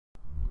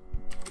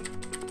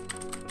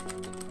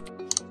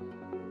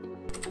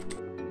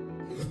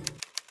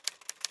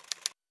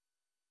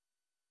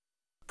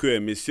Ky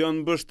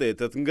emision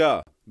mbështetet nga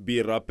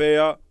Birra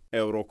Peja,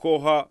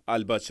 Eurokoha,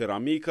 Alba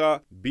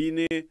Ceramika,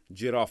 Bini,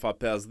 Gjirafa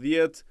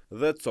 50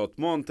 dhe Cot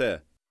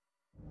Monte.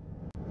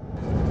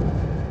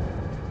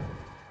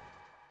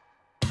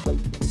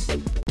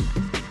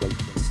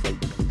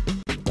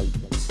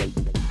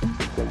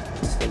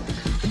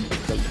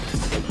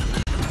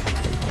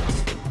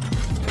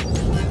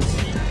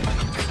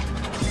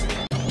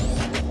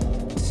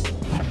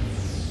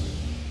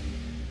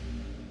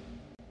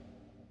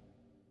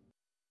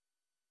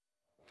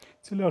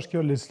 Cila është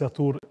kjo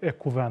legislaturë e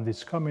kuvendit,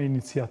 çka me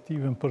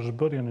iniciativën për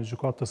zhbërjen e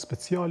gjykatës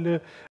speciale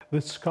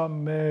dhe çka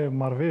me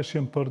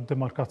marrëveshjen për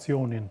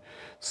demarkacionin,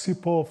 si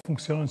po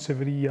funksionon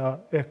qeveria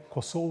e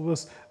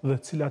Kosovës dhe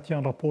cilat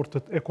janë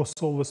raportet e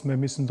Kosovës me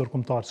misin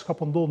ndërkombëtar, çka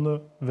po ndodh në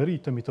veri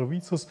të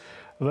Mitrovicës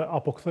dhe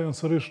apo kthehen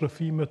sërish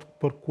rrëfimet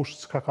për kush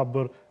çka ka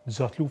bërë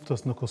gjatë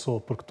luftës në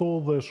Kosovë. Për këto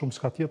dhe shumë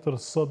çka tjetër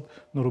sot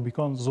në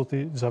Rubikon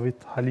zoti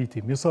Xhavit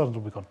Haliti. Mirë në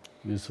Rubikon.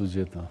 Mirë se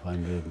gjeta,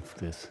 faleminderit për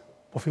ftesë.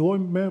 Po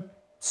fillojmë me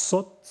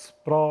sot,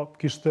 pra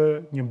kishte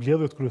një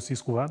mbledhje të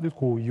kryesisë kuvendit,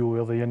 ku ju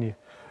edhe jeni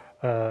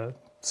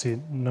si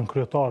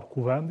nënkryetar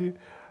kuvendi,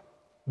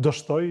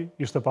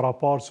 dështoj, ishte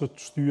paraparë që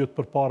të shtyhet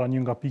përpara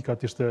një nga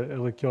pikat ishte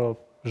edhe kjo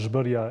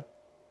zhbërja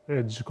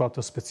e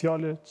gjykatës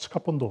speciale, çka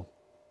po ndodh?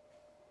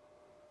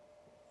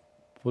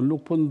 Po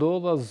nuk po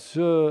ndodh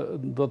asgjë,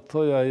 do të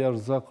thoja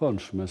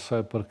jashtëzakonshme,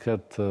 sa i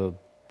përket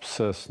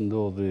pse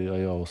s'ndodhi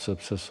ajo ose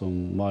pse s'u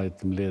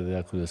majt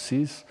mbledhja e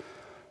kryesisë,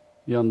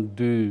 janë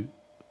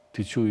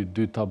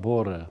dy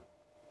tabore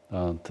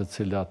të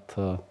cilat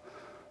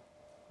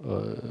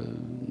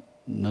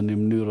në një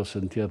mënyrë ose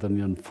në tjetër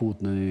janë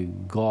fut në një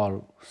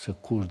garë se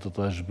kush do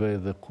të zhbej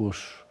dhe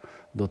kush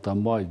do të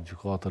mbajt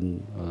gjykatën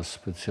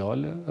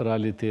speciale.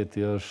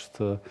 Realiteti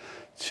është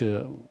që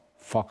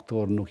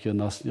faktor nuk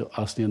janë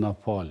asnjë në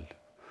palë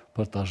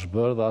për të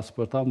zhbërë dhe as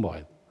për të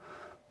mbajt.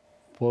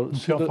 Nuk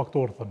janë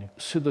faktorë, thoni?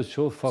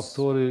 Sidoqoftë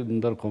faktori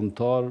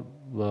ndërkombëtar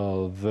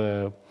dhe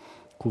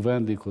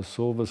Kuvendi i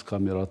Kosovës ka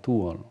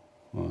miratuar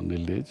në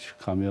ligj,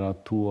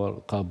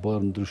 ka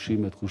bërë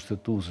ndryshimet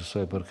kushtetuese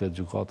sa i përket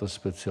gjykatës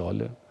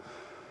speciale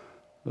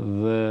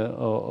dhe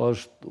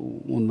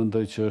unë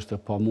mendoj që është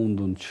e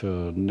pamundun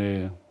që ne,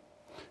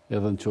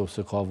 edhe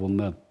nëse ka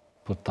vullnet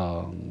për ta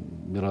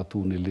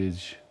miratuar një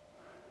ligj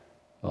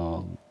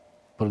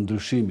për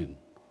ndryshimin,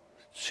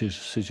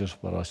 siç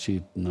është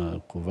paraqit në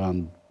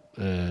kuvend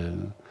e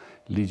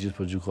ligjit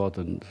për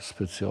gjykatën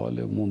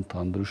speciale, mund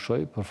ta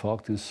ndryshoj për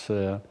faktin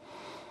se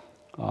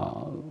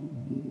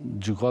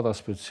gjykata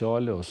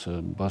speciale ose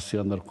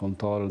basia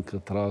ndërkombëtare në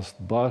këtë rast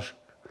bashkë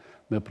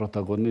me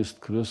protagonist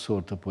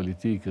kryesor të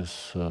politikës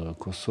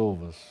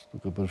Kosovës,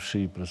 duke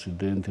përfshi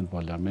presidentin,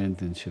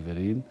 parlamentin,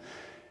 qeverinë,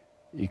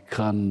 i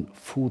kanë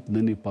fut në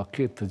një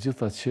paketë të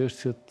gjitha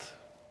çështjet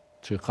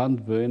që kanë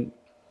të bëjnë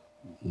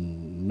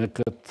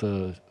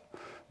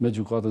me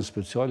gjykatën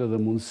speciale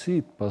dhe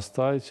mundësit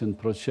pastaj që në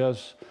proces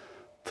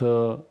të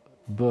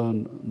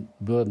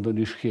bëhet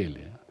ndonjë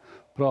shkelje.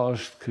 Pra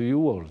është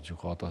krijuar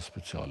gjykata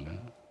speciale,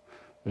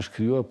 është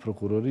krijuar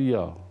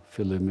prokuroria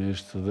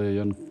fillimisht dhe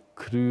janë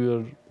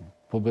kryer,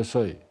 po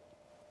besoj,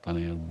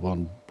 tani janë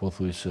bën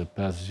pothuajse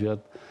 5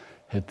 vjet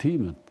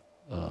hetimet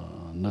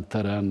në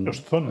terren për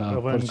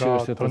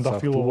çështjet e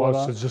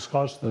caktuara se gjithçka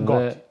është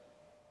gati.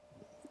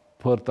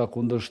 Për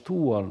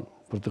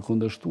të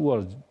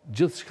kundërshtuar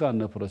gjithçka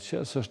në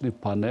proces është një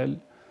panel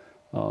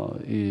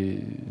i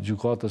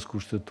gjykatës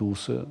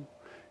kushtetuese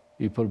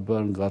i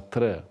përbërë nga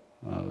 3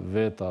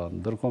 veta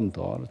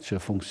ndërkombëtar që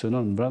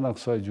funksionon brenda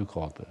kësaj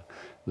gjykate.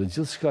 Dhe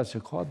gjithçka që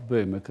ka të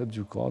bëjë me këtë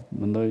gjykatë,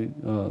 mendoj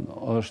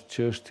është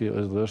çështje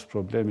dhe është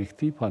problem i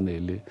këtij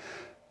paneli,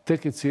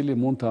 tek i cili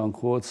mund të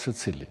ankohet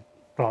secili.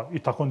 Pra,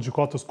 i takon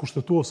gjykatës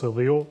kushtetuese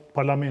dhe jo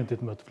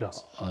parlamentit me të flas.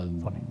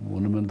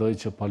 Unë mendoj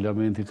që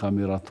parlamenti ka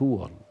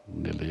miratuar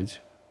një ligj,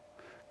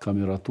 ka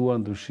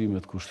miratuar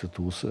ndryshimet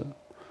kushtetuese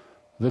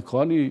dhe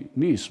ka një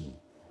nismë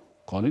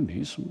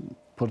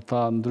për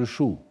ta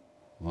ndryshuar.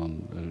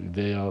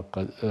 Ideja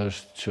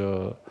është që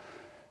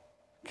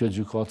kjo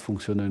gjykatë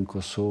funksionon në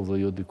Kosovë dhe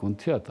jo dikun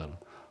tjetër.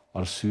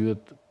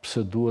 Arsyet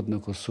pse duhet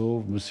në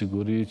Kosovë, me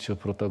siguri që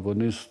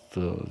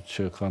protagonistë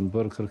që kanë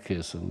bërë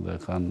kërkesën dhe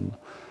kanë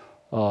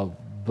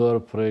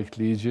bërë projekt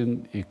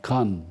ligjin i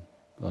kanë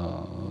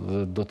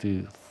dhe do t'i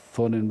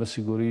thonin me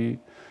siguri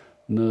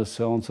në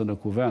seancën e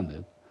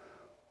kuvendit.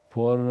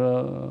 Por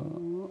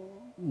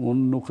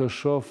unë nuk e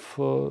shoh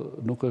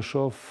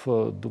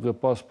duke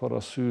pas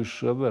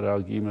parasysh edhe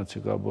reagimet që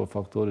ka bërë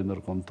faktori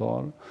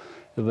ndërkombëtar,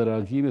 edhe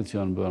reagimet që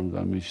janë bërë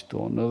nga miqtë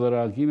tonë, edhe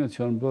reagimet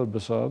që janë bërë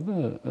besa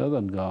edhe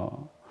nga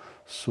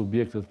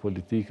subjektet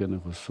politike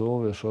në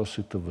Kosovë, është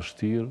si të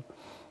vështirë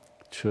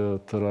që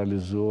të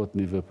realizohet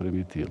një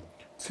veprim i tillë.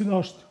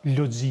 Cila është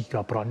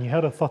logjika, pra një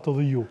herë thatë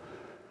edhe ju,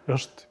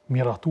 është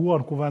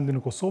miratuar në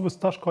kuvendin e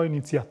Kosovës, tash ka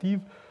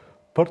iniciativë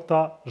për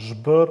ta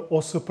zhbërë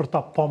ose për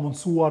ta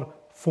pamundsuar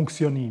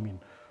funksionimin.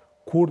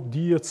 Kur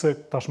dihet se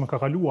tashmë ka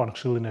kaluar në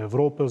Këshillin e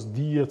Evropës,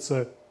 dihet se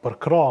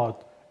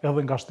përkrahet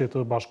edhe nga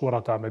Shtetet e Bashkuara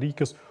të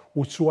Amerikës,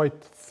 u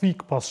quajt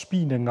thik pas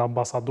shpine nga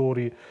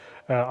ambasadori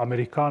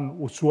Amerikan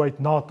u quajt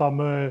nata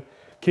më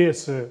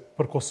kese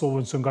për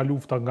Kosovën që nga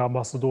lufta nga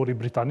ambasadori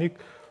britanik,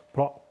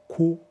 pra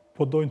ku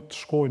po dojnë të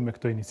shkojnë me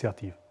këtë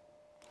iniciativë?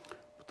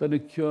 Tani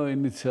kjo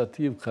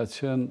iniciativë ka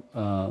qenë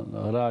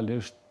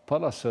realisht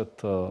para se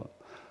të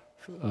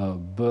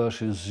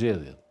bëheshin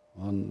zgjedhjet.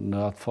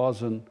 Në atë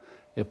fazën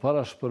e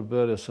para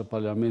shpërbërjes së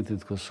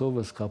Parlamentit të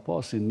Kosovës ka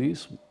pasi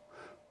nismë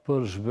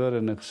për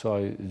zhbërjen e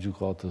kësaj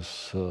gjykatës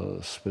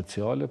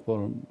speciale,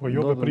 por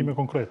jo veprime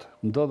konkrete.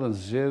 Ndodhen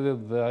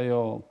zgjedhjet dhe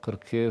ajo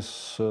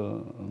kërkesë,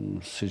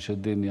 siç e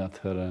dini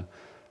atëherë,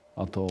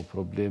 ato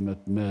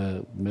problemet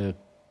me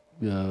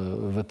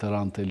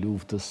veteranët e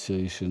luftës që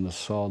ishin në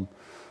sallë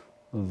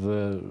dhe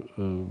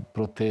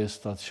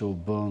protestat që u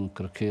bën,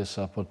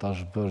 kërkesa për ta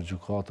zhbërë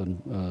gjykatën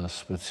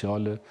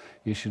speciale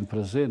ishin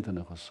prezente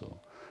në Kosovë.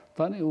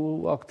 Tani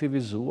u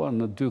aktivizuar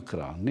në dy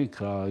krah. Një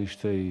krah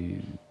ishte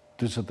i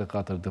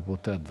 44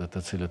 deputetëve të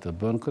cilët e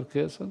bën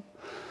kërkesën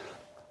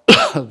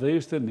dhe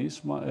ishte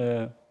nisma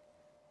e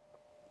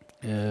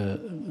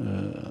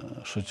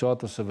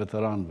shoqatës së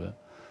veteranëve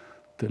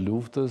të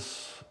luftës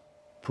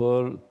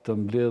për të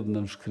mbledhur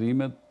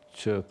nënshkrimet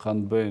që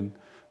kanë bëjnë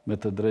me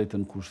të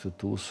drejtën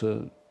kushtetuese,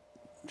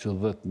 që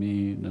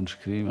 10.000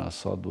 nënshkrime,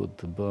 sa duhet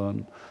të bën,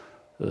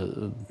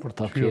 për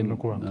ta kenë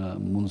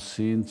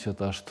mundësinë që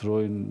ta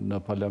shtrojnë në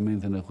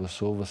Parlamentin e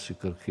Kosovës si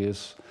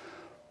kërkesë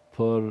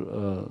për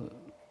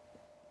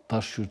ta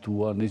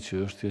shqyrtuar një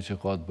çështje që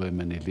ka të bëjë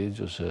me një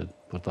ligj ose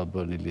për ta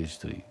bërë një ligj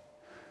të ri.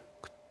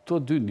 Këto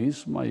dy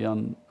nisma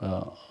janë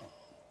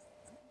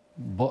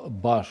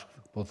bashkë,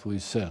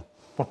 pothuajse.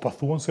 Por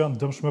thuan se janë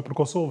dëmshme për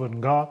Kosovën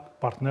nga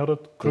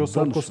partnerët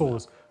kryesorë të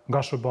Kosovës, nga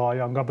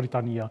SBA-ja, nga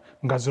Britania,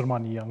 nga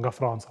Gjermania, nga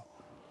Franca.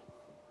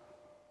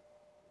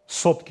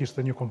 Sot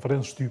kishte një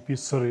konferencë shtypi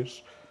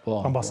sërish,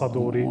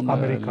 ambasadori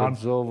Amerikan,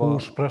 ku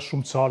shpreh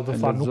shumë qartë dhe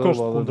tha nuk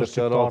është kundër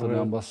shqiptarëve. E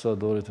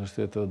ambasadorit të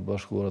Shteteve të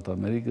Bashkuara të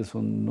Amerikës,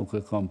 unë nuk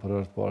e kam për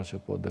herë të parë që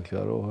po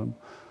deklarohem,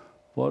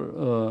 por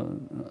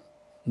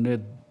ne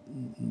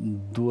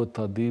duhet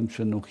ta dimë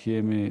që nuk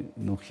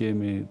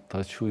jemi ta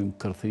quajmë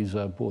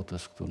kërthiza e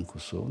botës këtu në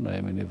Kosovë, ne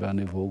jemi një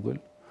vend i vogël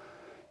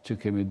që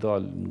kemi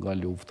dalë nga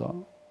lufta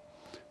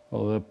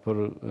dhe për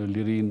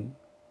lirinë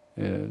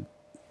e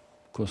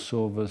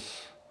Kosovës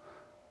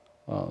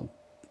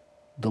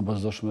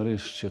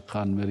domosdoshmërisht që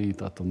kanë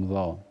merita të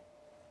mëdha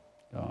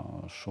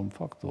shumë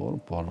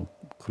faktorë, por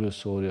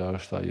kryesorja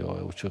është ajo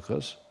e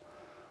UÇK-s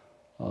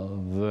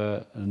dhe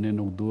ne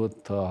nuk duhet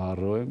të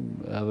harrojmë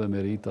edhe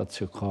meritat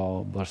që ka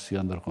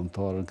Bashkia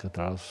Ndërkombëtare, në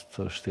këtë rast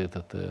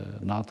shtetet e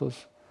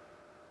NATO-s,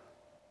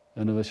 e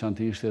në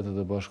veçanti Shtetet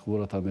e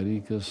Bashkuara të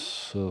Amerikës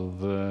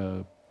dhe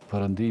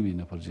Perëndimi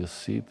në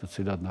përgjithësi, të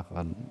cilat na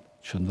kanë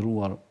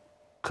qëndruar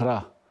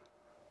krah,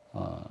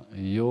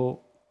 jo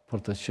për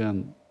të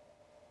qenë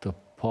të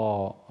pa,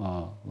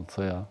 do të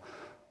thoya,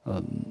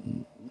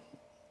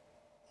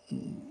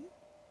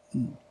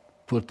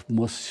 për të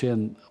mos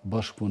qenë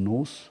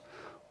bashkëpunues,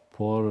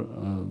 por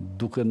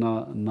duke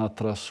na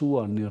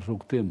trasuar një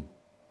rrugtim,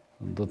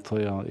 do të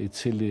thoya, i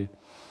cili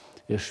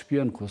e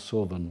shpjen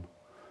Kosovën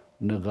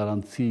në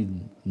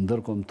garancinë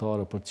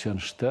ndërkombëtare për të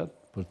qenë shtet,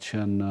 për të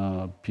qenë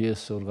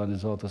pjesë e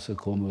Organizatës së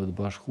Kombeve të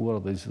Bashkuara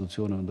dhe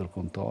institucioneve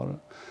ndërkombëtare,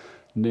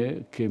 ne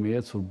kemi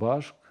ecur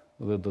bashkë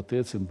dhe do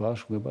të ecim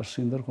bashkë me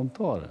Bashkinë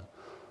Ndërkombëtare.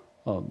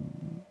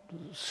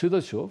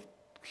 Sidoqoftë,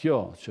 kjo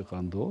që ka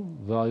ndodhur,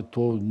 dhe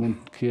ato mund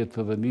të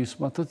ketë edhe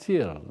nisma të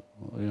tjera,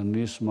 janë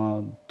nisma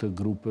të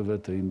grupeve,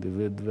 të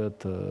individëve,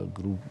 të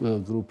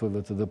grupeve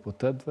të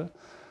deputetëve.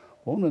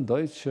 Unë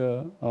mendoj që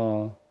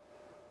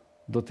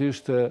do të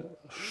ishte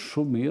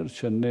shumë mirë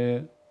që ne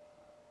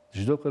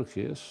çdo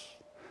kërkesë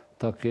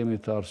ta kemi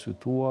të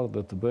arsyetuar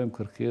dhe të bëjmë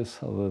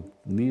kërkesa dhe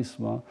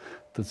nisma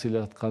të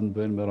cilat kanë të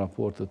bëjnë me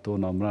raportet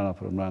tona mbrana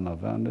për mbrana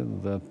vendit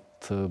dhe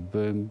të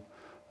bëjmë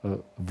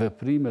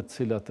veprime të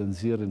cilat të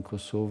nxjerrin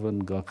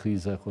Kosovën nga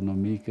kriza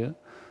ekonomike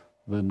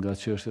dhe nga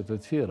çështjet e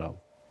tjera.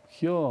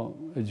 Kjo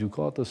e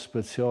gjykatës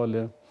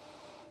speciale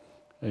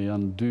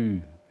janë dy.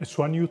 E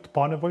quani ju të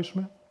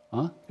panevojshme?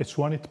 E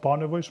quani të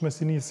panevojshme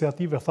si një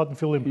iniciativë, thatë në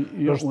fillim,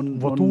 është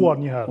votuar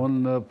një herë.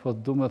 Unë po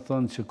du me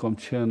thënë që kom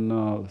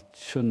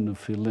qenë në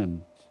fillim,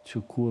 që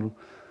kur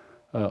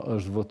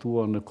është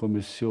votuar në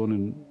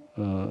Komisionin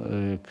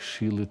e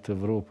Këshillit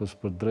Evropës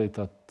për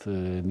drejtat e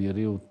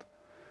njeriut,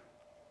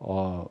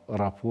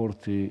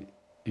 raporti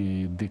i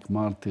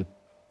dikmartit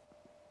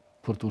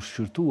për të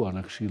shqyrtuar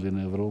në Këshillin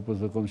e Evropës,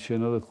 dhe kom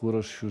qenë edhe kur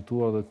është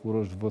shqyrtuar dhe kur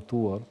është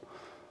votuar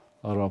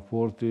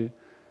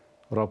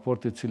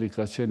raporti cili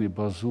ka qenë i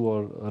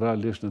bazuar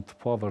realisht në të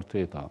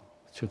pavërteta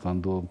që ka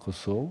ndodhur në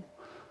Kosovë,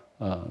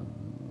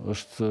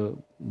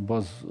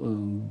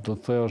 do të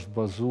thëja është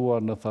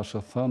bazuar në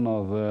thashëthëna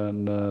dhe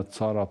në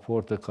ca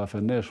raporte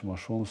kafenesh më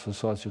shumë se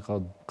sa që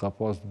ka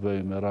pas të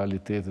bëjë me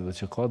realitetin dhe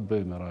që ka të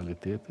bëjë me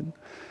realitetin.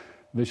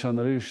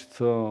 Veçanërisht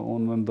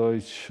unë mendoj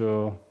që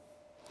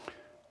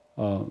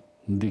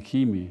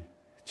ndikimi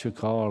që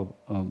ka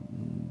ardhur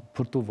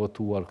për të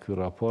votuar ky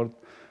raport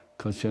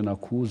ka qenë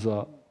akuza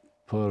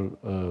për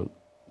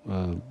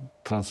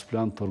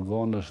transplant të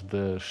organesh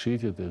dhe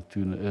shitjet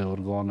e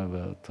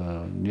organeve të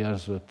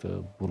njerëzve të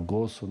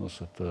Burgosun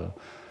ose të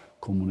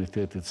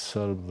komunitetit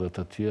sërb dhe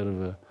të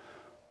tjerëve,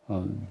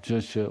 gjë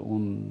që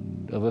unë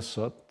edhe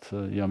sot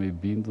jam i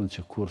bindun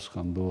që kur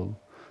s'ka ndodhur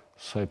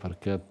sa i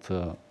përket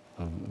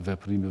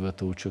veprimeve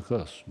të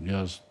UÇK-s.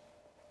 Njerëz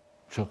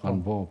që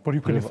kanë bo... Por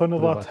ju keni thënë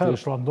edhe atëherë,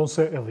 pra ndonë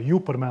se edhe ju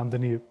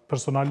përmendeni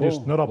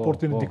personalisht në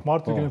raportin e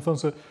dikmartë, keni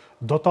thënë se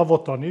do ta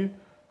votoni,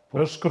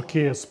 është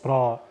kërkesë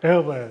pra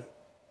edhe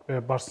e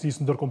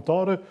bashkësisë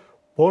ndërkombëtare,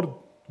 por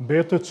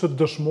mbetet që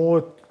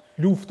dëshmohet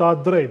lufta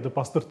e drejtë dhe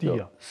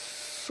pastërtia.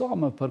 Sa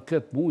me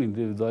përket mu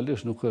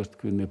individualisht nuk është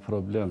ky një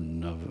problem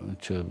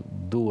që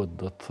duhet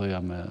do të thoja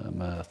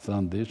me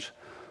thënë diç,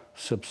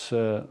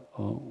 sepse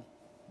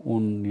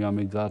unë jam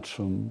i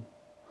gatshëm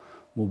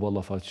mu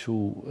ballafaqu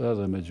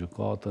edhe me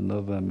gjykatën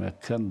edhe me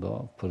kenda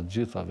për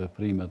gjitha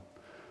veprimet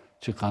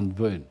që kanë të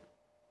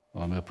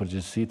bëjnë me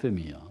përgjegjësitë e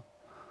mia.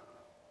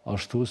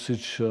 Ashtu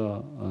siç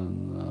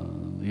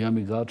jam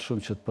i gatshëm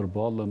që të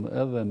përballem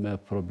edhe me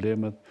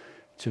problemet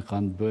që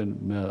kanë të bëjnë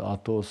me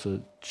ato se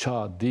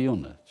qa di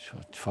une,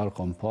 çfarë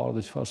kam parë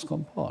dhe çfarë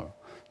s'kam parë,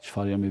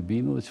 çfarë jam i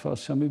bindur dhe çfarë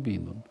s'jam i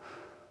bindur.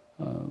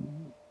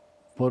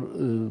 Por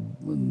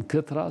në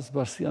këtë rast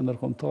bashkësia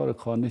ndërkombëtare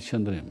ka një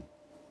qëndrim.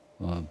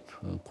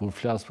 Kur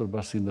flas për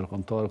bashkësi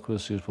ndërkombëtare,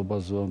 kryesisht po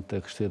bazohem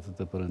tek shtetet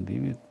e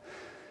Perëndimit,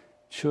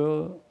 që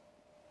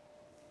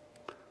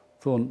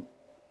thonë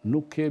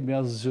nuk kemi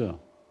asgjë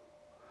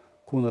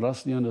kundër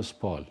asnjënës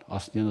palë,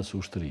 asnjënës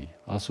ushtri,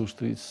 as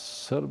ushtrisë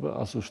serbe,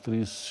 as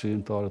ushtrisë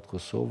shqiptare të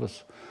Kosovës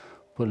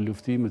për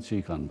luftimet që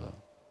i kanë bërë.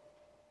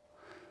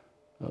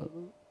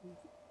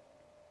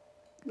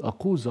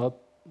 Akuzat,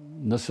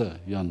 nëse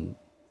janë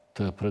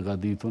të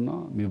përgatituna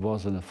mbi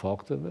bazën e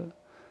fakteve,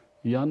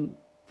 janë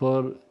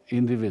për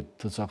individ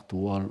të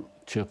caktuar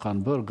që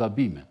kanë bërë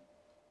gabime.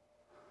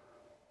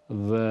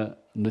 Dhe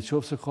në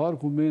qoftë se ka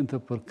argumente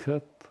për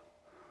këtë,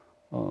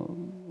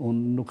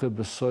 unë nuk e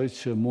besoj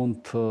që mund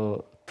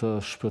të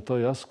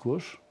shpëtoj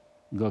askush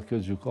nga kjo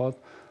gjykat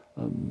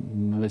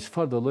me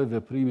çfarë do lloj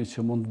veprimi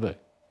që mund të bëj.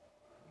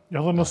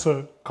 Edhe nëse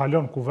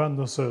kalon kuvend,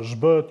 nëse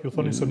zhbëhet, ju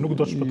thoni se nuk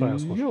do të shpëtoj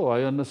askush. Jo,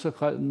 ajo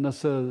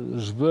nëse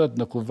zhbëhet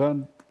në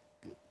kuvend,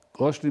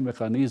 është një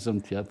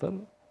mekanizëm tjetër,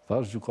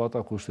 thash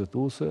gjykata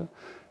kushtetuese,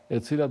 e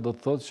cila do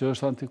të thotë që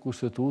është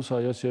antikushtetuese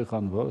ajo që e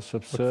kanë bërë,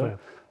 sepse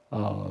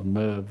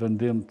me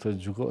vendim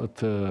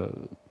të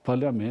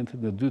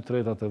parlamentit, me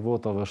 2/3 e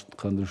votave është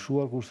ka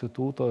ndryshuar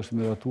kushtetuta, është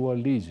miratuar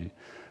ligji.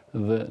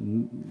 Dhe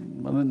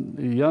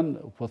janë,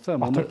 po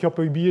them... Atë kjo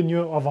po i bie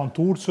një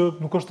avanturë që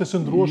nuk është e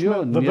qëndrueshme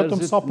dhe vetëm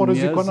sa po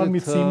rrezikon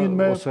armiqësimin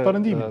me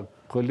Perëndimin.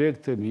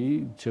 Kolegët e mi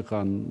që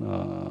kanë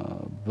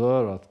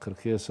bërë atë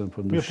kërkesën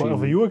për ndryshim... Po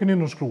edhe ju e keni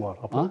nënshkruar,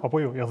 apo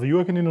jo? Edhe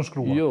ju e keni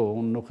nënshkruar? Jo,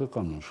 unë nuk e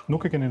kam nënshkruar.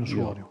 Nuk e keni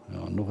nënshkruar ju?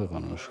 Jo, nuk e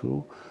kam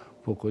nënshkruar.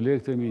 Po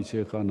kolegët e mi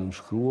që e kanë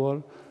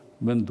nënshkruar,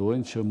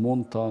 mendojnë që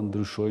mund ta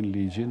ndryshojnë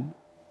ligjin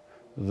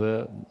dhe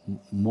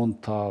mund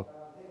ta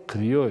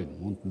krijojnë,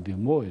 mund të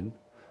ndihmojnë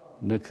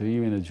në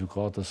krijimin e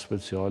gjykatës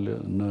speciale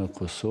në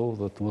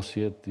Kosovë dhe të mos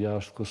jetë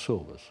jashtë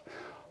Kosovës.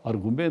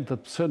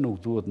 Argumentet pse nuk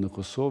duhet në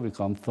Kosovë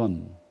kam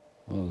thënë,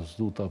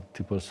 s'du ta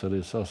t'i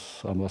përsëris as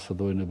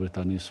ambasadorin e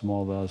Britanisë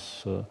Madhe, as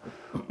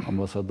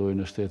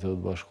ambasadorin e Shtetet e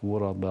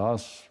Bashkuara, dhe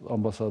as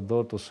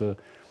ambasadorët ose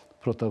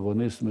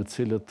protagonistë me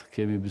cilët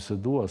kemi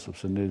biseduar,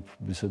 sepse ne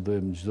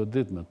bisedojmë çdo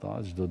ditë me ta,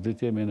 çdo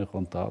ditë jemi në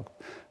kontakt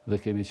dhe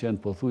kemi qenë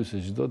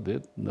pothuajse çdo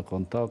ditë në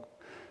kontakt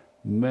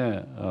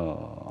me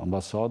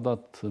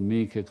ambasadat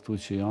mike këtu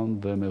që janë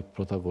dhe me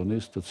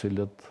protagonistë të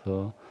cilët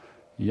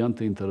janë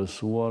të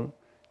interesuar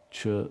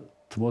që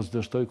të mos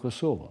dështoj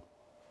Kosova.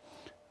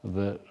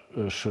 Dhe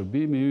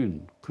shërbimi ynë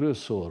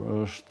kryesor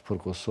është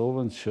për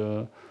Kosovën që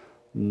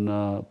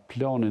në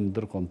planin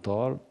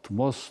ndërkombëtar të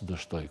mos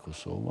dështoj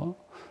Kosova,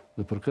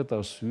 dhe për këtë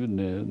arsye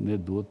ne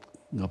duhet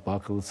nga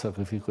pak të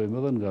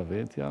sakrifikojmë edhe nga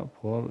vetja,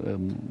 por...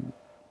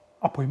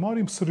 Apo i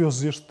marrim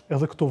seriozisht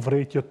edhe këto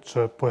vrejtjet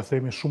që po e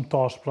themi shumë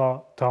tash pra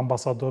të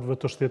ambasadorëve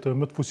të shteteve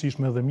më të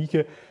fuqishme dhe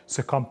mike,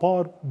 se kanë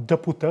parë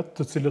deputet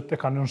të cilët e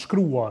kanë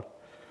nënshkruar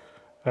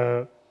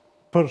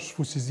për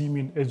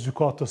shfuqizimin e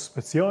gjykatës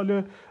speciale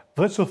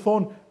dhe që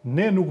thonë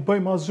ne nuk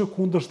bëjmë asgjë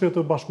kundër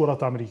Shtetet e Bashkuara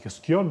të Amerikës.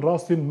 Kjo në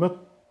rastin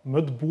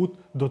më të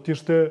butë do të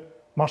ishte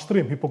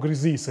mashtrim,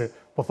 hipokrizise.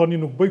 Po thoni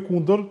nuk bëj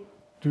kundër,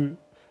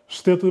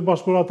 Shtetet e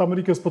Bashkuara të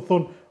Amerikës po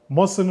thonë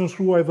mos e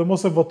nënshkruaj dhe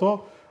mos e voto,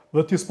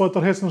 dhe ti s'po e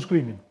tërhes në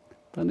shkrimin.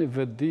 Tani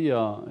vetdia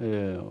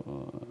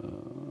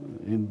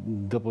e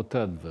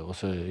deputetëve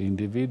ose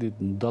individit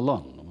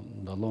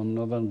ndalon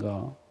edhe nga,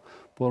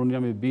 por unë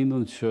jam i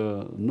bindur që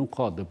nuk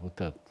ka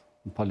deputet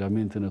në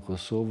Parlamentin e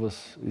Kosovës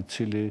i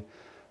cili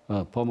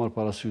pa marrë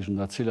parasysh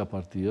nga cila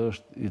parti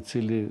është, i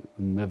cili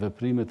me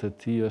veprimet e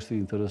tij është i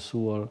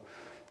interesuar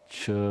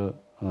që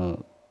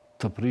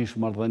të prish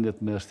marrëdhëniet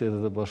me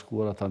Shtetet e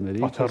Bashkuara të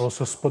Amerikës, atëherë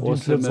ose s'po din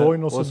të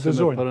lexojnë ose të dëgjojnë.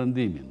 Ose me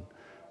Perëndimin.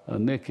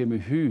 Ne kemi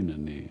hyrë në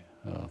një,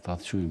 ta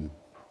thujmë,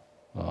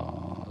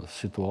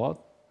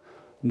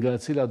 situatë nga e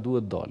cila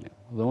duhet dalim.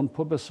 Dhe unë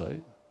po besoj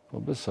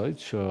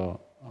që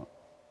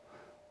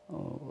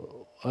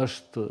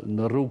është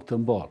në rrugë të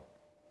mbarë.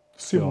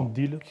 Si mund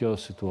dilet? Kjo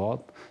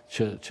situatë,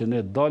 që ne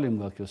dalim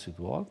nga kjo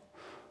situatë,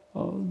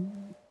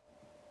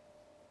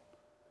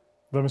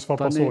 dhe me çfarë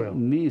pasoja?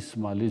 Tani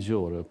nisma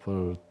ligjore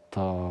për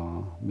ta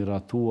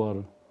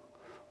miratuar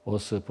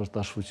ose për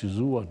ta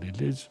shfuqizuar një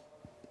ligj,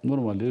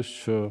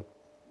 normalisht që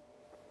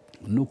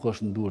nuk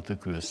është në dorë të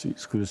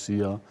kryesisë.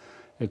 Kryesia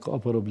e ka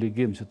për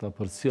obligim që ta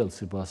përcjellë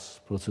sipas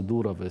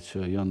procedurave që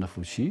janë në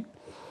fuqi.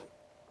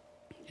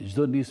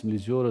 Çdo nismë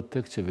ligjore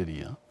tek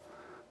qeveria.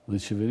 Dhe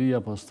qeveria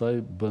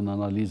pastaj bën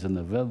analizën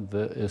e vet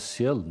dhe e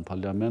sjell në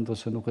parlament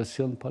ose nuk e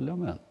sjell në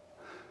parlament.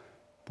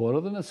 Por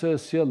edhe nëse e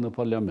sjell në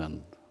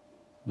parlament,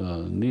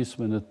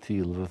 nismën e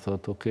tillë dhe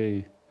thotë okej,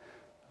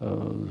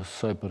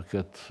 sa i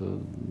përket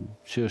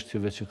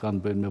çështjeve që kanë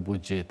të bëjnë me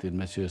buxhetin,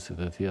 me çështjet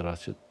e tjera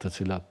të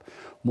cilat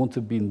mund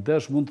të binë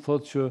ndesh, mund të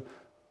thotë që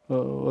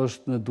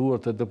është në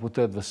duart e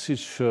deputetëve,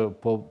 siç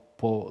po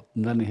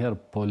ndonjëherë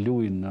po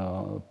luajnë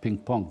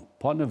ping-pong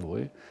pa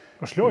nevojë.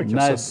 Është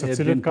logikë, se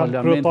cilët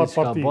kanë kryetar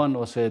parti. Bën,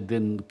 ose e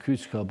din ky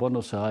çka bën,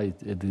 ose ai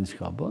e din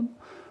çka bën.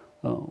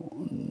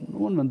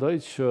 Unë mendoj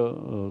që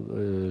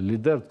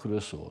liderët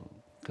kryesor,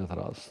 këtë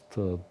rast,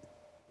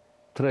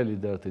 3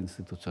 liderët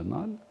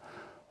institucional,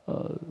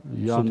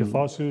 janë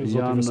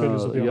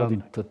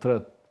të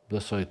tretë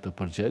besoj të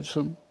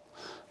përgjegjshëm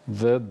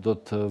dhe do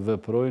të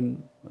veprojnë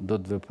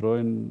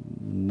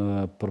në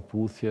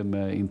përputhje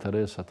me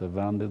interesat e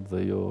vendit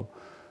dhe jo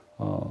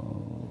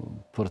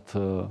për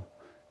të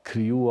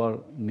krijuar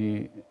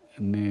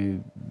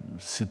një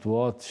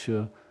situatë që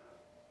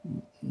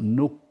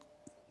nuk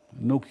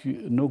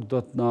do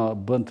të na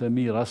bënte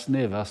mirë as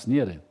neve, as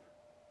njerin,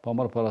 pa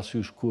marrë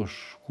parasysh ku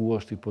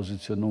është i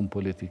pozicionuar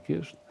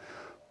politikisht,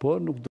 por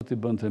nuk do t'i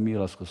bënte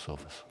mirë as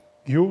Kosovës.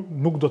 Ju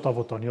nuk do ta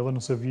votoni edhe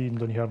nëse vi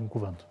ndonjëherë në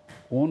kuvend?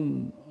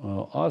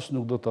 Unë as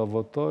nuk do ta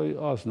votoj,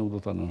 as nuk do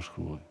ta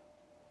nënshkruaj.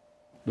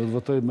 Do të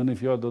votoj me një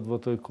fjalë, do të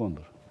votoj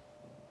kundër.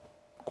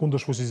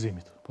 Kundër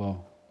shfuqizimit? Po.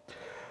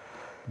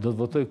 Do të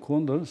votoj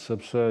kundër,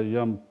 sepse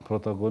jam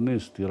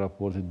protagonist i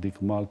raportit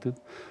Dikmartit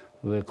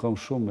dhe kam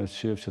shumë me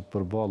qejf që të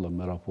përballem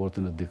me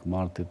raportin e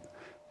Dikmartit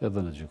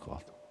edhe në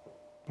gjykatë.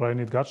 Pra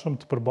jeni të gatshëm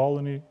të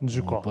përballeni në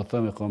gjykatë? Po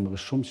them, kam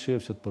shumë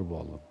qejf që të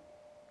përballem.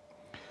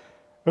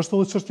 Është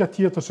edhe çështja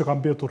tjetër që ka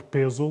mbetur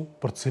pezull,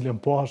 për cilën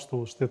po ashtu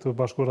Shtetet e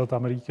Bashkuara të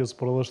Amerikës,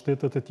 por edhe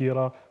shtetet e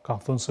tjera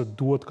kanë thënë se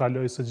duhet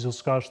kaloj, se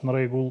gjithçka është në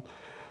rregull,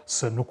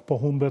 se nuk po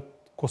humbet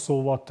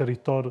Kosova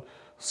territor,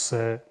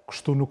 se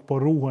kështu nuk po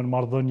ruhen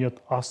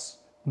marrëdhëniet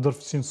as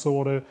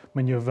ndërfaqësinësore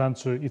me një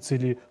vend i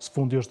cili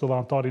sfundi është edhe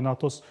antar i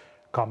NATO-s,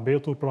 ka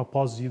mbetur pra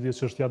pas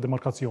zgjidhjes çështja e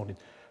demarkacionit.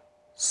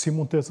 Si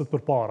mund të ecet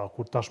përpara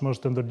kur tashmë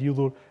është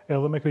ndërlidhur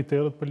edhe me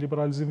kriteret për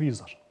liberalizim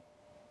vizash?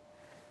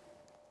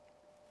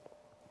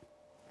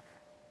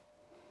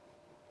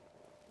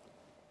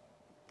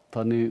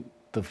 Tani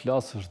të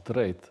flasësh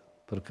drejt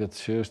për këtë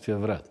çështje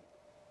vret.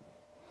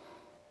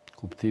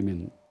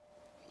 Kuptimin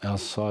e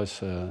asaj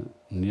se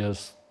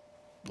njerëz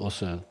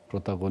ose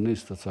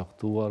protagonistë të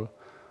caktuar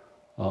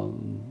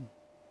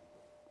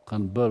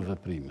kanë bërë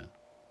veprime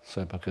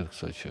sa i përket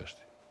kësaj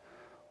çështje.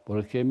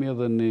 Por kemi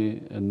edhe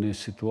një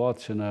situatë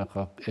që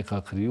e ka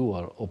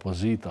krijuar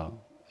opozita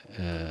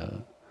e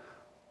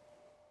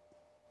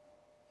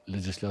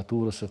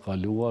legjislaturës e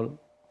kaluar,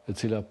 e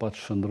cila pa të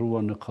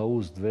shndruar në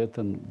kauz të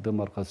vetën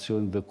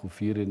demarkacionin dhe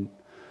kufirin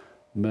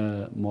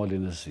me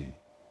malin e zi.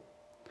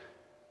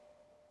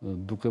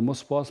 Duke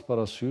mos pas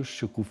parasysh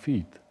që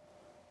kufit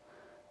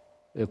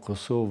e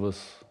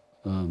Kosovës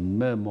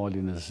me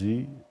malin e zi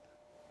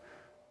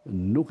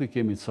nuk i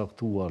kemi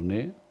caktuar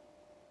ne,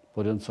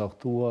 por janë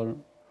caktuar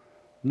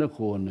në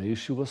kohën e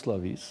ish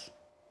Jugosllavisë,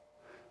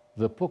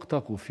 dhe po këta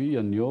kufi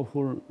janë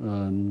njohur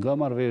nga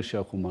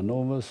marrëveshja e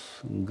Kumanovës,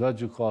 nga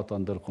gjykata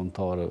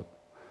ndërkombëtare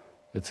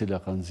e cila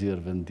ka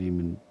nxjerrë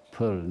vendimin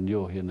për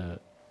njohjen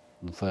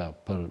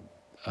për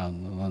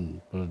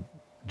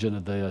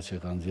GND-ja që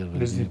ka nxjerrë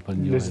vendimin për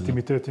njohjen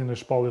legitimitetin e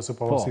shpalljes së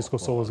pavarësisë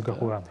Kosovës nga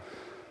kuvendi.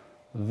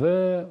 Dhe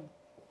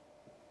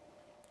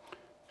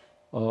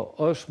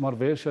është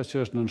marrëveshja që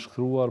është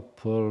nënshkruar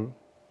për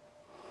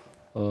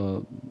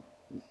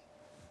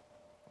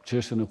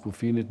çështjen e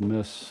kufinit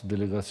mes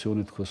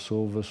delegacionit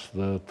Kosovës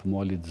dhe të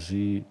Malit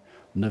Zi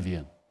në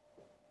Vjenë.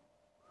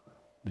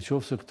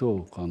 Nëse këto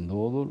ka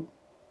ndodhur,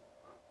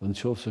 dhe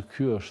nëse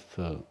kjo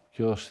është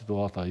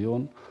situata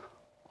jonë,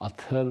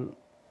 atëherë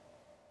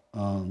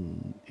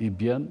i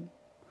bjen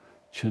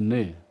që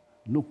ne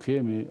nuk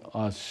kemi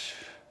aq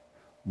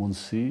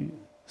mundësi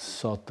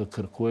sa të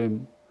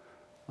kërkojmë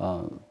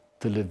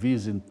të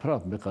lëvizin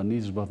prapë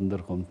mekanizmat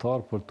ndërkombëtar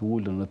për të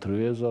ulur në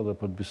tryeza dhe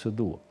për të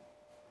biseduar.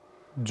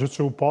 Gjë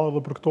që u pa edhe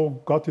për këto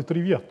gati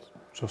 3 vjet,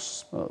 që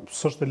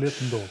s'është e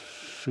lehtë ndodhë.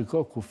 Shiko,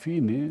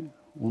 kufini,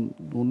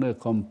 unë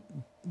kam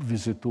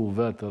vizitu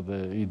vetë dhe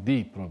i di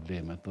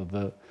problemet,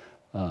 dhe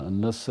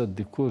nëse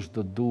dikush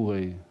do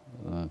duhej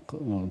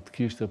të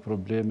kishte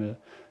probleme,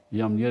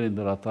 jam njëri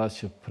ndër ata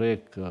që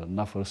prek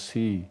në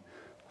afërsi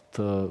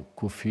të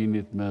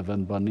kufinit me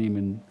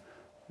vendbanimin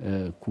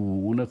ku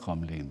unë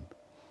kam lindë.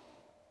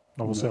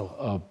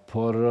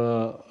 Por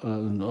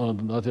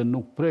atë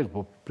nuk prek,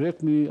 po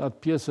prekni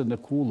atë pjesën e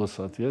kullës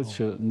atje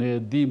që ne e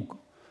dim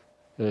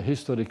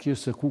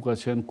historikisht se ku ka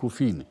qenë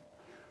kufini.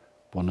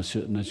 Po në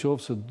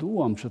qoftë se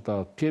duam që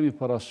ta kemi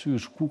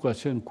parasysh ku ka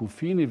qenë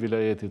kufini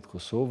vilajetit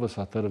Kosovës,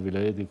 atëherë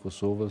vilajeti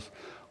Kosovës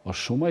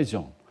është shumë i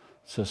gjanë,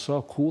 se sa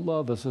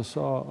kulla dhe se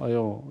sa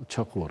ajo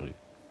qakurri.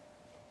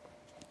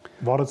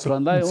 Varet se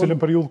në cilën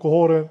periudhë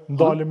kohore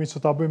ndalemi që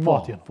ta bëjmë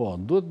matjen. Po,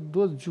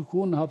 duhet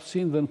gjyku në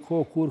hapësin dhe në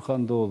kohë kur ka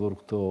ndodhur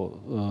këto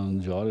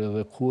ngjarje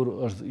dhe kur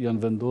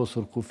janë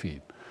vendosur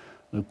kufin.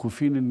 Në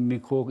kufinin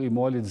një kohë i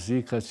Malit Zi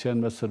ka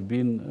qenë me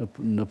Serbin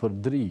në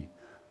përdri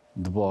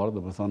të bardhë,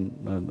 dhe më thonë,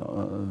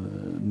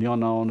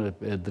 njëna anë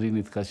e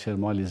drinit ka qenë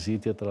Mali Zi,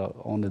 tjetra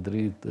anë e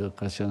drinit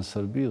ka qenë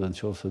Serbi, dhe në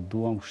qoftë se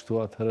duam kështu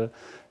atëherë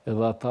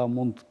edhe ata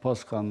mund pas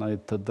kanë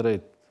të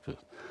drejtë.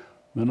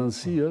 Me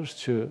nënësi është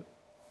që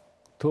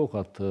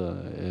tokat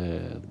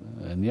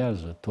e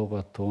njerëzve,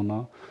 tokat tona,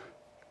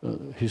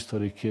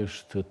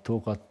 historikisht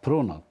tokat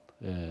pronat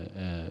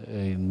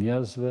e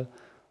njerëzve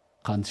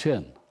kanë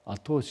qenë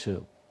ato që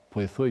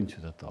po i thojnë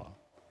qytetarë.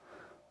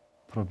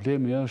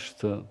 Problemi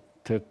është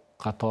të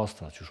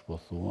katastra që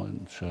shpothuan,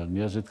 që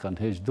njerëzit kanë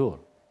heqë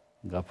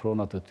dorë nga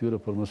pronat e tyre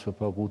për mësë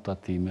pagu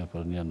tatime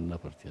për njën në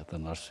për tjetër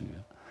në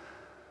arsye.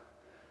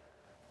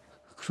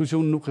 Kështu që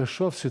unë nuk e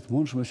shoh si të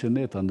mundshme që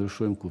ne ta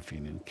ndryshojmë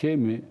kufinin.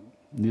 Kemi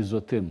një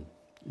zotim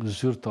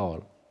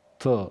zyrtar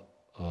të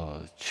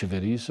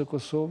qeverisë e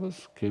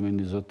Kosovës, kemi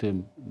një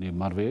zotim, një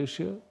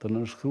marrëveshje të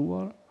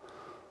nënshkruar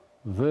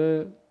dhe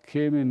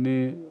kemi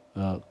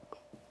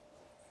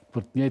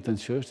për të njëjtën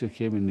çështje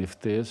kemi një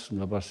ftesë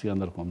nga Bashkia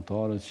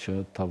Ndërkombëtare që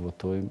ta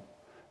votojmë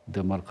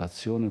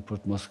demarkacionin për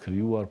të mos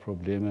krijuar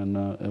probleme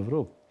në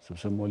Evropë,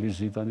 sepse Mali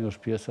Zi tani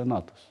është pjesë e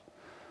NATO-s.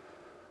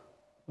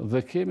 Dhe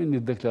kemi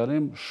një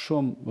deklarim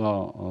shumë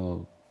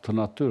të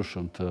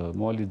natyrshëm të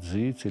Malit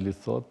Zi, cili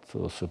thot,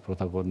 ose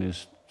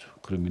protagonist,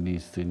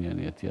 kryeministi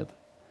një tjetër,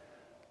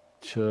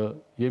 që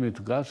jemi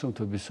të gatshëm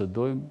të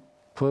bisedojmë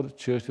për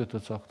çështje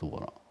të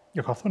caktuara.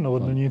 Ja ka thënë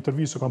edhe në një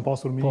intervistë që kanë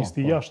pasur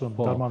ministri i jashtëm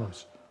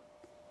Darmanović.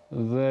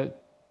 Dhe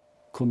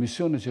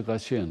komisioni që ka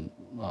qenë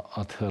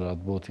atëherë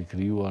atë boti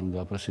krijuar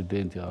nga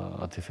presidenti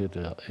Atifet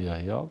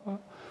Jahjaka,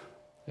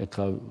 e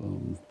ka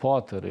pa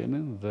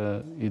terrenin dhe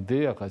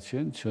ideja ka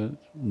qenë që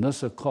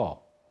nëse ka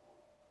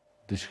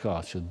diçka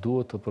që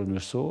duhet të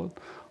përmirësohet,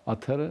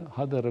 atëherë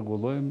hajde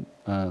rregullojmë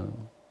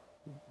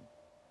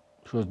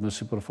me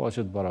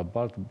sipërfaqe të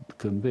barabartë të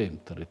këmbejmë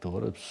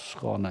territoret,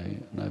 s'ka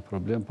ndonjë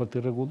problem për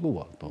të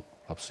rregulluar këto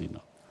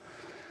hapësina.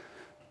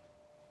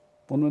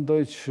 Unë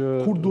mendoj që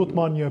kur duhet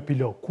marrë një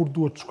epilog, kur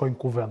duhet të shkojnë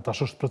kuvent,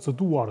 tash është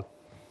proceduar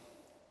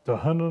të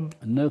hënën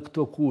në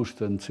këto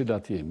kushte në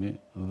cilat jemi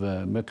dhe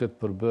me këtë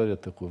përbërje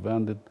të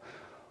kuvendit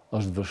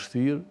është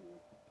vështirë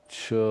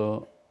që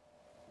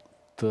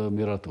të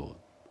miratohet.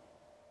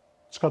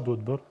 Çka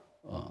duhet bërë?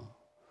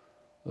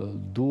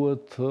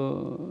 Duhet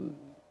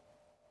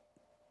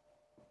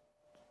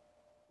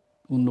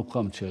unë nuk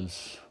kam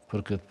qels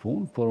për këtë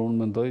punë, por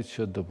unë mendoj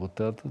që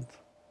deputetët,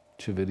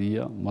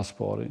 qeveria, mas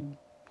pari,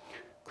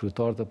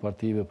 kryetarët e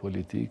partive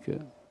politike,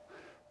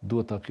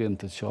 duhet ta kenë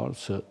të qartë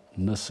se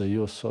nëse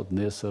jo sot,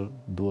 nesër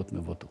duhet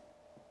me votu.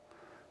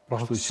 Pra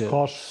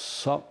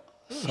s'ka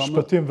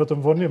shpëtim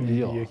vetëm vonim?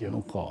 Jo,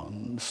 nuk ka.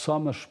 Sa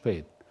më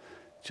shpejt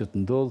që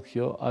të ndodhë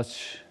kjo,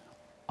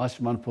 aq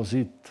më në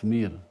pozitë të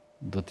mirë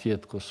do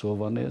t'jetë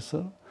Kosova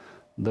nesër,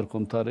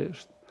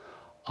 ndërkombëtarisht,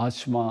 aq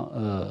më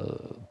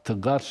të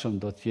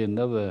gatshëm do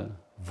t'jenë edhe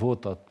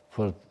votat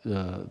për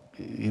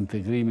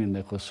integrimin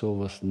e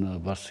Kosovës në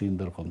bashkinë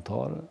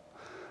ndërkombëtare,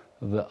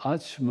 dhe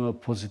aq më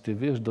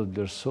pozitivisht do të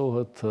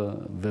vlerësohet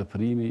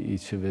veprimi i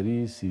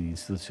qeverisë, i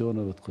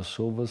institucioneve të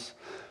Kosovës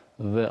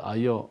dhe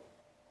ajo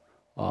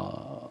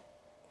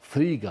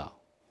friga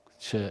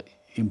që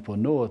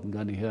imponohet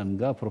nga njëherë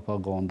nga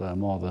propaganda e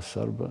madhe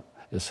serbe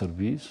e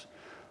Serbisë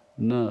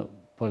në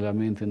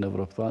Parlamentin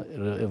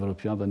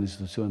Evropian dhe në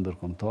institucionet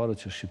ndërkombëtare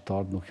që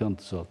shqiptarët nuk janë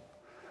të zotë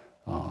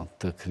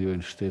të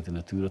krijojnë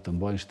shtetin e tyre, të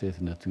mbajnë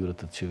shtetin e tyre,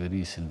 të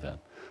qeverisin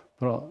vend.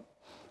 Pra,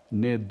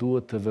 ne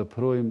duhet të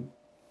veprojmë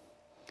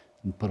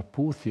në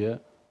përputhje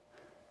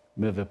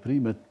me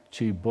veprimet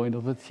që i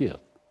bojnë edhe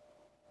tjerë.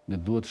 Ne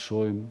duhet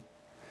shohim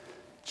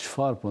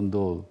çfarë po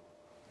ndodh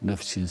në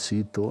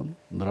fqinësitë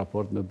tonë në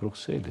raport me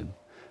Brukselin.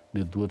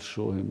 Ne duhet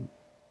shohim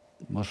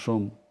më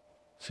shumë,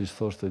 siç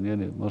thoshte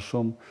njëri, më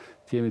shumë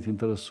të jemi të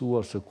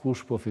interesuar se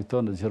kush po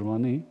fiton në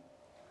Gjermani,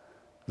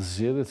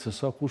 zgjedhjet se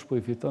sa kush po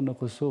i fiton në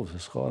Kosovë, se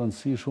s'ka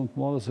rëndësi shumë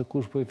të madhe se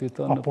kush po i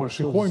fiton në Kosovë. Po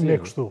shikojmë ne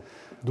kështu,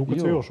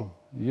 duket se jo shumë.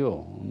 Jo,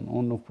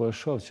 unë nuk po e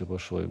shoh që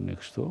po shohim ne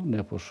kështu,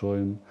 ne po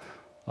shohim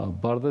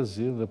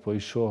bardhëzi dhe po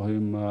i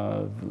shohim,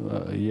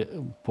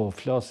 po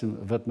flasim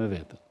vetë me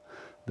vetën.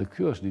 Dhe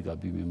kjo është një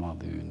gabim i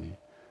madh i ynë.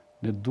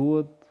 Ne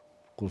duhet,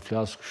 kur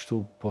flas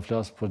kështu, po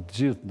flas për të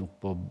gjithë,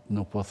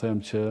 nuk po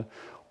them që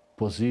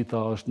pozita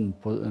është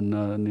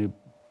në një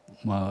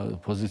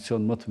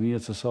pozicion më të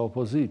mirë se sa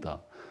opozita.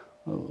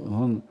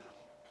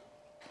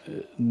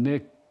 Ne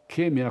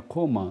kemi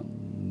akoma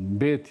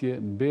mbetje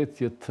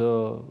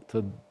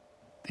të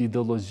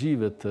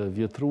ideologjive të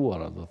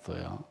vjetruara, do të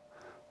thoja,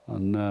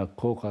 në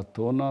kokat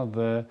tona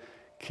dhe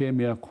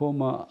kemi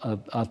akoma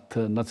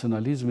atë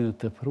nacionalizmin e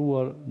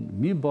tepruar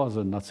mi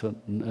bazën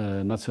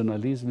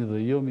nacionalizmi dhe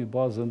jo mi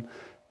bazën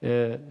e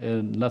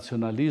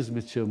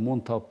nacionalizmit që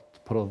mund të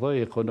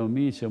prodhoj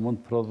ekonomi, që mund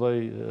të prodhoj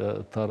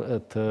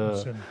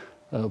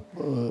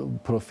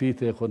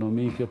profite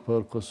ekonomike për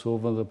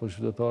Kosovën dhe për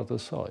qytetarët e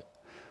saj.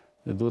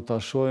 Ne duhet të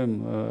shohim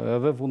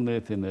edhe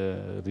vullnetin e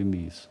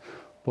rinisë.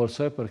 Por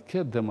sa i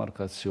përket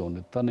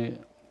demarkacionit, tani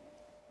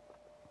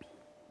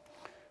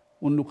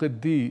unë nuk e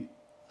di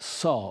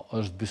sa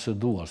është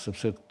biseduar,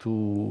 sepse këtu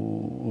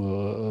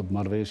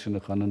marrëveshjen e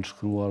kanë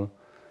nënshkruar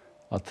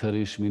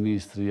atëherë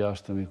ministri i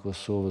jashtëm i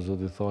Kosovës,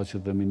 zoti Thaqi,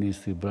 dhe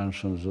ministri i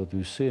brendshëm, zoti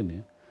Hyseni,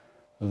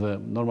 dhe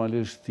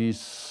normalisht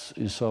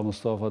Isa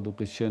Mustafa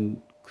duke qenë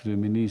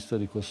kryeministër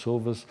i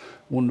Kosovës,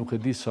 unë nuk e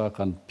di sa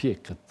kanë pjek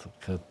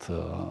këtë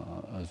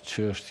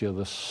çështje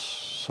dhe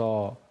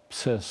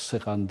pse se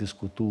kanë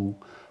diskutu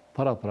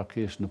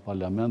paraprakisht në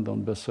parlament, dhe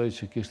unë besoj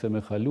që kishte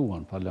me kaluar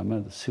në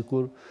parlament,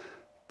 sikur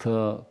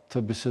të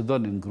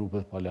bisedonin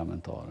grupet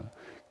parlamentare.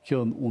 Kjo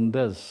u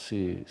ndez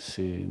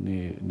si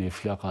një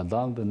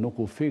flakadan dhe nuk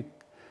u fik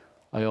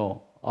ajo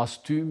as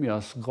tymi,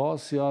 as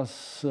gasi,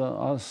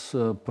 as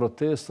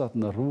protestat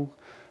në rrugë,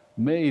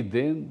 me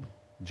idenë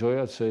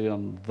gjoja që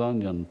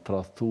janë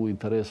tradhtu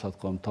interesat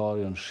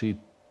kombëtare, janë shit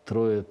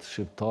trojet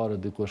shqiptare,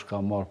 dikush ka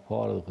marrë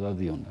parë dhe këta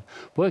dione.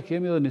 Po e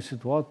kemi edhe një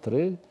situatë të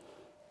re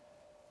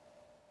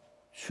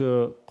që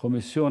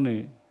komisioni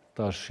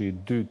tash i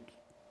dytë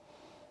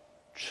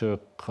që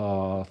ka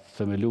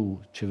themelu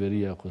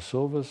qeveria e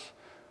Kosovës,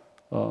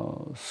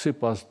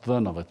 sipas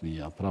dhënave të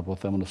mia, pra po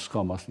them,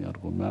 s'kam asnjë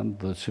argument,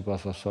 dhe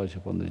sipas asaj që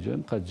po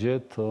ndëgjojmë, ka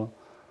gjetë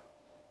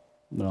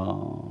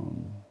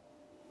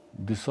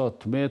disa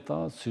tmeta,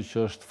 siç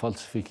është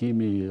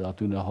falsifikimi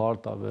atyne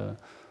hartave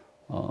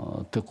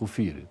të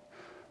kufirit.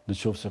 Në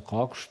qoftë se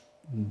ka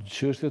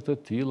çështje të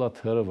tilla,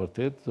 atëherë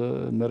vërtet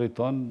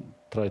meriton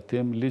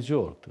trajtim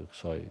ligjor të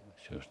kësaj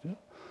çështje.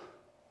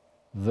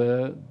 Dhe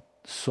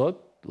sot,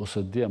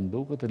 ose djem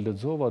duket, e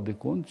lexova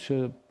dikun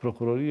që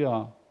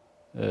prokuroria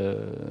e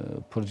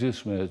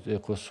përgjithshme e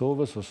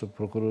Kosovës ose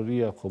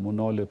prokuroria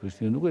komunale e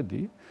Prishtinës, nuk e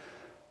di,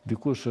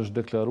 dikush është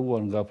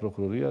deklaruar nga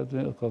prokuroria,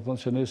 ka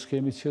thonë që ne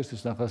s'kemi çështje,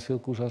 s'na ka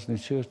sjell kush asnjë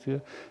çështje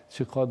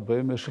që ka të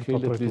bëjë me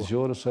shkeljet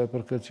ligjore sa i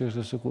përket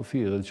çështjes së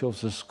kufirit. Në qoftë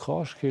se s'ka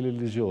shkelje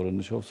ligjore,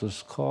 në qoftë se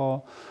s'ka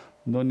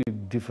ndonjë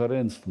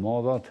diferencë të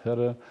madhe,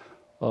 atëherë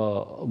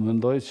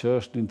mendoj që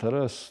është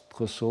interes të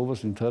Kosovës,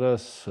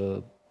 interes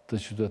të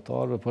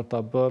qytetarëve për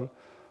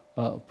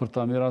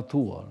ta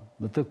miratuar.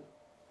 Dhe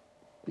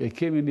e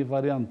kemi një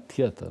variant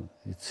tjetër,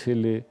 i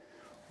cili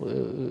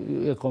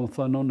e kam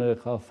thënë unë, e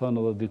ka thënë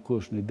edhe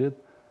dikush një ditë,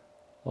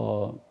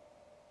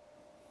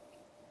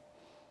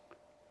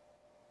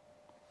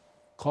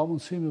 ka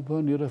mundësi me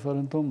bërë një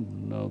referendum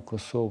në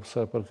Kosovë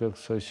sa përket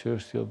kësaj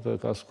çështje dhe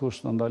askush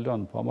s'na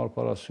ndalon, pa marrë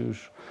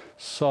parasysh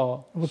sa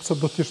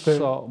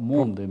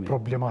mundemi.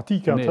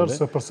 Problematike atëherë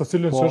se për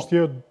secilën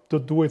çështje do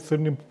duhet të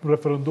thënë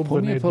referendum dhe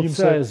ne dimë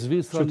se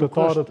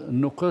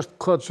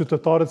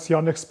qytetarët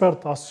janë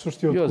ekspert as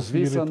çështje të kufirit. Jo,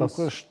 Zvicra nuk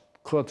është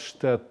këtë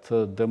shtet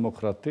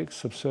demokratik,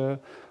 sepse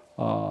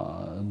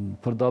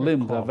për dallim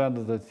nga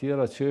vendet e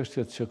tjera,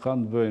 çështjet që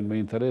kanë të bëjnë me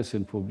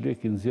interesin publik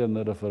i nxjerrin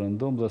në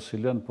referendum dhe si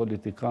lën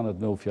politikanët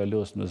me u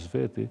fjalos me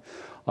zveti,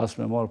 as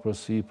me marrë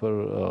përsipër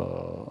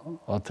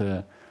atë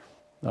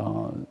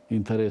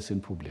interesin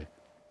publik.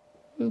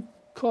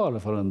 Ka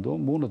referendum,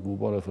 mundet mu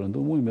bërë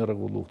referendum, mu i me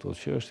rregullu këto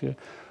çështje,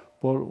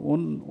 por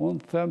unë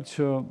them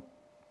që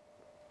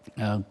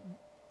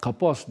ka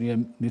pas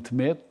një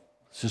tmet,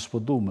 si s'po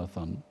du me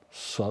thënë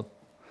sot,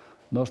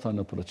 ndoshta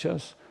në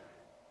proces,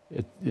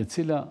 e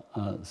cila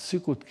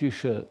sikur të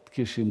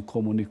kishim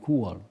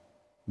komunikuar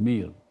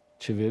mirë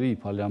qeveri,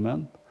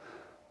 parlament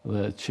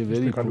dhe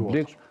qeveri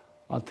publik,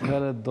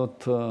 atëherë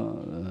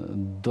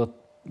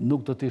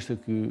nuk do të ishte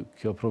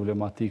kjo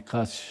problematik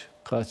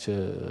kaq e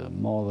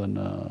madhe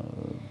në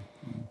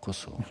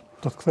Kosovë.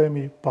 Do të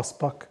kthehemi pas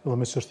pak edhe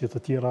me çështje të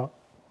tjera,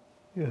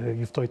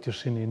 ju ftoj të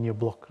shihni një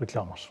blok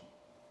reklamash.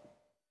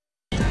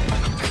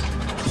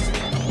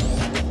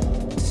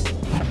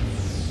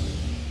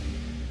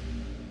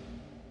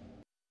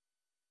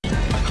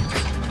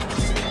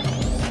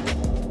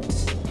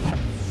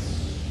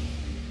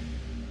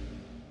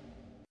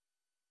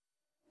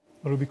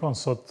 Rubikon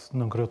sot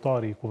në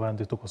kryetari i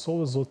kuvendit të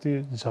Kosovës,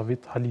 zoti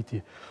Xhavit Haliti.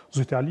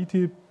 Zoti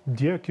Haliti,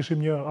 dje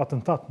kishim një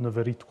atentat në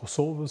veri të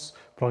Kosovës,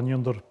 pra një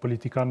ndër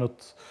politikanët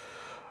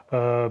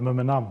me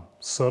menam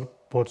sërb,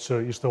 por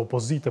që ishte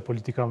opozite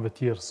politikanëve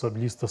tjerë sërb,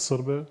 listë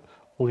sërbe,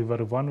 Oliver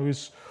Ivanović,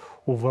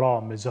 u vra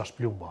me 6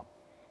 plumba.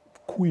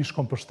 Ku i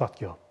shkon përshtat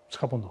kjo?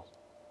 Çka po ndodh?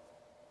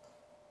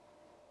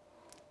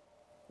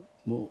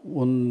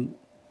 Unë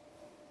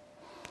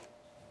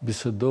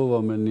bisedova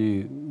me një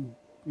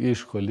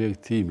ish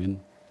kolegë timin,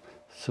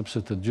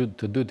 sepse të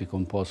dytë i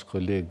kom pas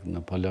kolegë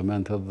në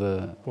parlament,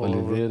 edhe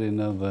Oliverin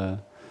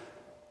edhe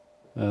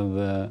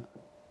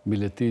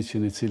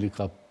Mileticin, i cili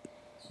ka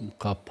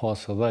pas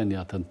edhe një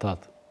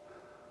atentat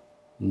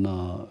në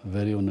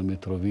veriun e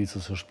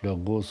Mitrovicës është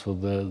plagosur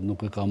dhe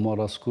nuk e ka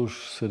marrë askush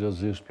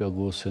seriozisht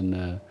plagosin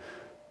e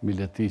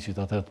Mileticit,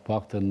 atë të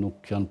paktën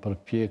nuk janë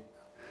përpjek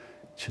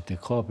që t'i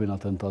kapin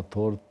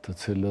atentatorët të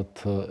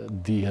cilët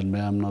dihen me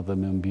emna dhe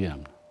me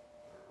mbiemna.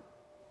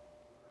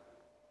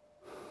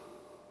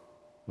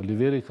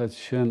 Oliveri ka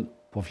qenë,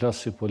 po flasë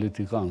si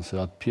politikan, se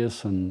atë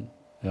pjesën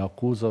e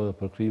akuzave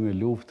për krime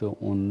lufte,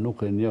 unë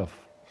nuk e njeh,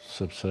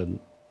 sepse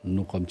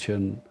nuk kam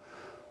qenë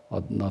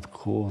në atë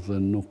kohë dhe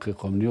nuk e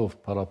kom njoft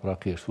para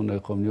prakisht. Unë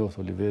e kom njoft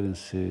Oliverin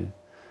si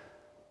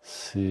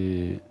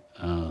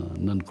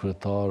nën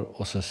kryetar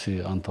ose si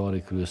antar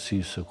i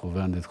kryesisë së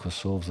Kuvendit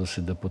Kosovës dhe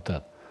si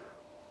deputet.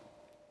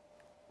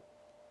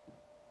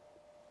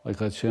 Ai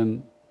ka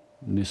qenë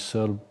një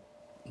serb,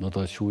 do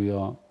ta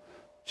quaja,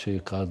 që i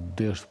ka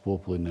desht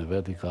popullin e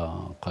vet, i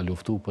ka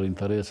luftu për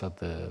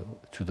interesat e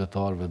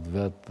qytetarëve të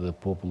vet dhe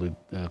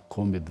popullit e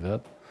kombit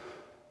vet,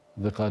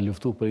 dhe ka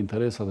luftu për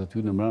interesat e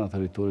tyre në brenda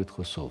territorit të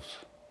Kosovës.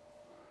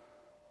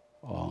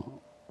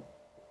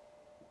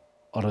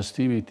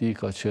 Arrestimi i tij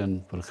ka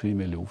qenë për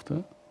krime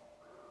lufte,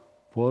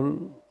 por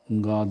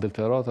nga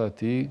deklarata e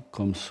tij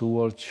ka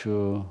mësuar që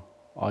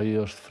ai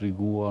është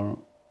friguar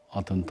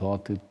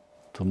atentatit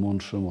të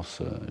mundshëm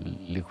ose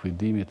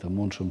likuidimit të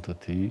mundshëm të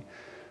tij,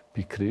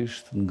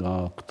 pikrisht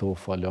nga këto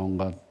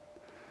falongat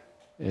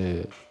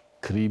e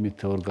krimit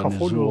të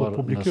organizuar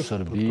në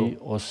Serbi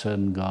ose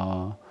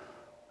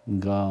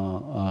nga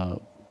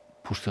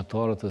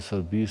pushtetarët e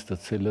Serbisë të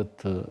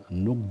cilët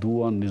nuk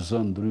duan një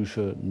zë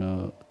ndryshe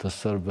të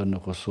serbëve në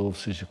Kosovë,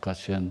 siç ka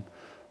qenë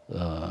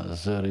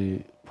zëri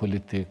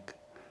politik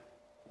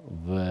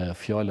dhe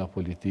fjala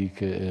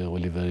politike e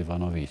Oliver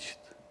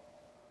Ivanovićit.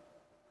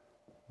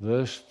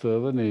 Dhe është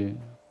edhe një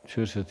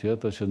çështje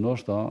tjetër që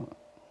ndoshta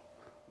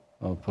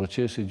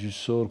procesi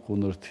gjyqësor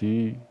kundër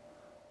tij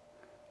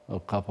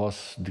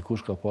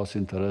dikush ka pas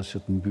interes që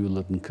të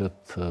mbyllet në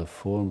këtë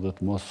formë dhe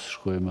të mos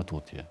shkojë më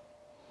tutje.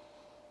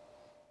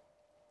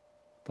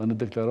 Tani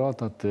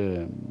deklaratat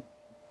e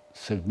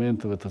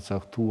segmenteve të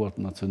caktuar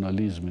të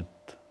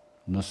nacionalizmit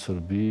në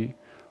Serbi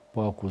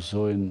po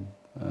akuzojnë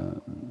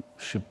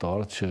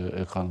shqiptarët që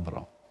e kanë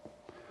vrarë.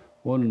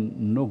 Unë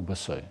nuk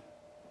besoj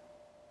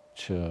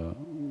që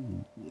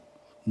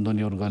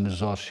ndonjë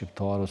organizat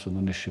shqiptar ose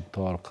ndonjë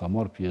shqiptar ka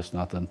marrë pjesë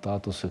në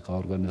atentat ose ka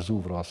organizu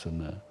vrasjen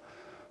e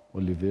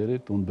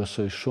Oliverit. Unë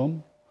besoj shumë,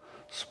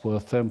 s'po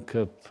e them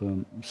këtë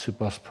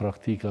sipas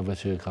praktikave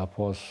që e ka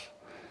pas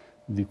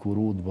dikur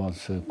udhba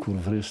se kur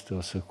vriste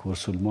ose kur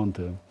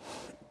sulmonte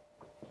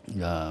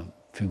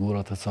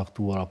figurat e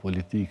caktuara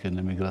politike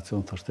në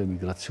emigracion, thoshte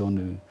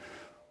emigracioni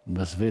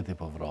mes veti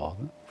po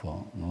vrahën, po,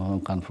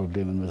 domethënë kanë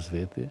probleme mes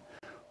veti.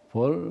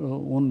 Por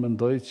unë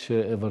mendoj që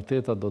e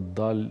vërteta do të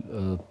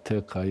dalë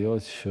tek ajo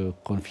që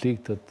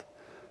konfliktet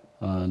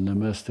në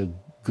mes të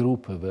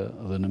grupeve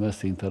dhe në mes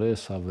të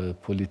interesave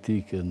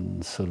politike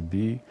në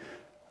Serbi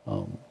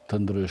të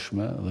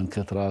ndryshme, dhe në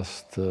këtë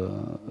rast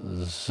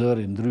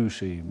zëri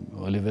ndryshe i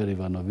Oliver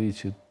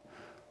Ivanovićit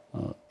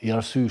i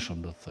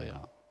arsyeshëm, do të thoja.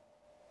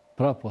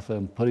 Pra po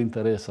them për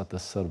interesat e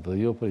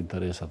serbëve, jo për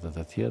interesat e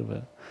të tjerëve,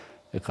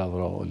 e ka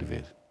vrarë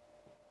Oliverin.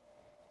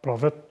 Pra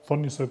vetë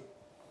thoni se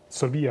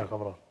Serbia ka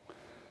vrarë.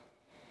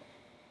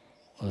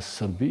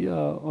 Serbia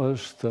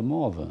është e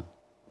madhe,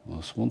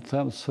 s'mund të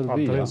them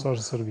Serbia,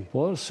 Serbia,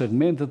 por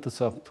segmentet të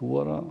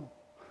caktuara,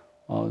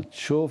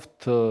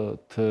 qoftë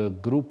të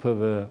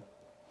grupeve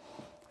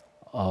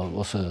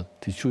ose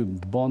t'i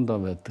quajmë të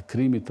bandave të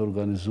krimit të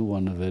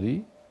organizuar në veri,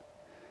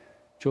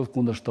 qoftë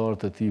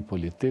kundërshtarët e tij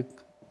politik,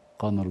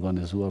 kanë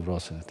organizuar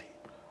vrasjen e tij.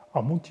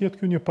 A mund të jetë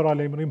ky një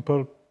paralajmërim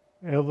për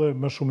edhe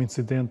më shumë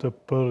incidente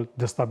për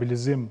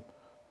destabilizim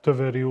të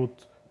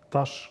veriut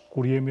tash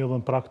kur jemi edhe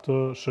në prag të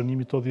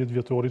shënimit të 10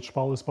 vjetorit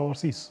shpalljes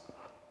pavarësisë?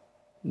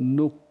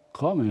 Nuk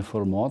kam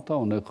informata,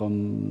 unë e kam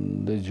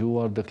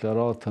dëgjuar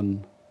deklaratën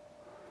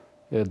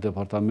e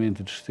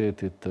Departamentit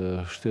Shtetit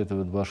të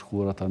Shteteve të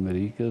Bashkuara të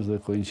Amerikës dhe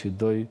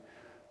koincidoj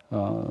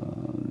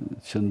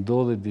që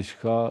ndodhi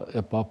diçka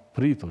e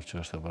papritur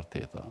që është e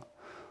vërteta.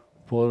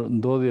 Por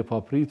ndodhi e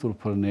papritur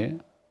për ne,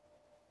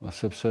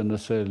 sepse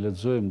nëse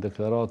lexojmë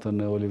deklaratën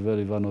e Oliver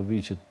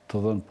Ivanovićit të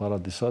dhënë para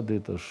disa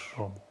ditësh,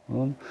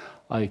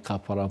 ai ka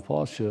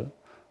parapas që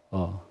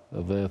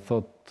dhe e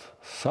thot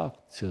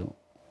sakt që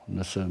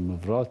nëse më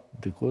vrat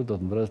dikush do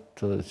të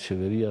mbret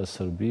qeveria e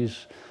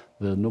Serbisë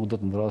dhe nuk do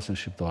të mbrasin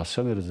shqiptarë.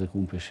 S'jam i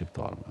rrezikuar për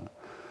shqiptarëve.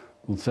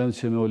 Unë them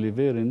që me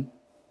Oliverin,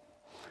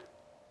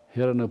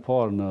 herën e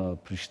parë në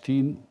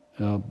Prishtinë,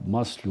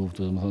 mas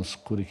luftës, domethënë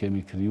kur i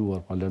kemi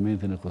krijuar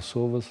Parlamentin e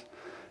Kosovës,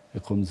 e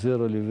kom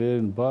nxjerr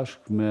Oliverin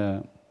bashkë me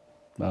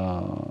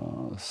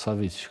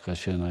Xhavit, që ka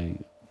qenë ai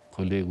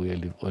kolegu i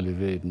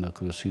Oliverit në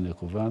kryesinë e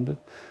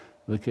Kuvendit,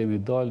 dhe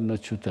kemi dalë në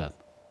qytet.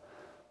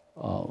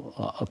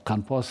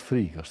 Kanë pas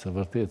frikë, është e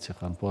vërtet që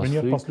kanë pas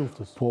frikë. Pas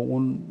luftës. Po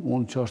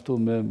unë që ashtu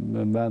me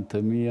mend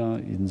të mia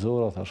i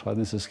nxora, thash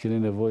hajde se s'keni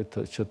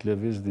nevojë që të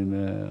lëvizni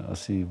me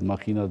asi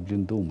makinat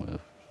blindume.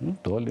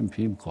 Dolim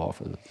pim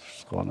kafe,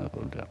 s'ka ne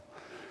problem.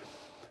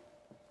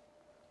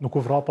 Nuk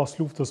u vra pas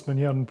luftës me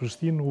njerë në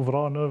Prishtinë, u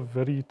vra në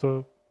veri të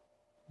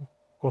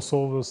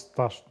Kosovës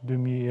tash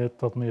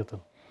 2018.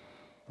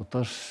 Po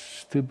tash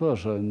ti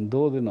bësh,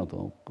 ndodhin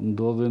ato,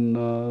 ndodhin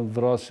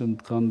vrasjen,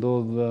 ka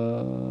ndodhë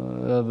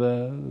edhe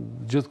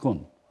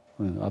gjithkund.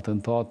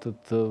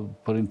 Atentatet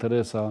për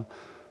interesa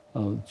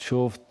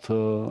qoftë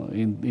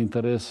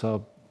interesa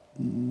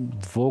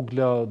të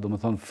vogla, do më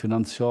thënë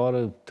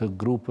financiare të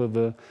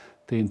grupeve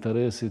të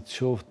interesit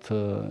qoftë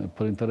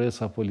për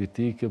interesa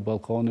politike,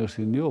 Ballkani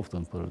është i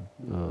njoftën për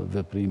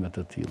veprimet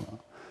e tilla.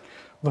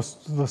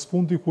 Dhe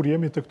s'fundi kur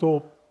jemi të këto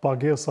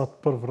pagesat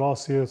për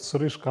vrasje,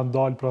 sërish kanë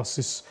dalë, pra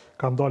si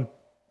kanë dalë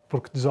për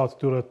këtë gjatë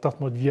këtyre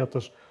 18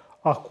 vjetësh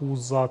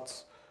akuzat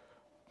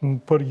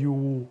për ju,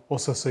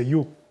 ose se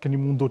ju keni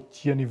mundur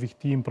të jeni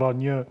viktim, pra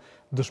një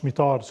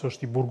dëshmitar që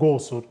është i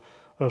burgosur,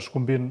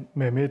 Shkumbin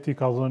Mehmeti,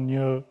 ka dhënë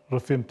një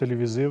rrëfim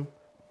televiziv,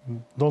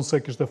 ndonë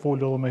se kishte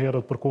folë edhe me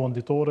herët për kohën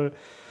ditore,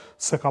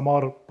 se ka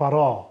marrë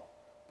para.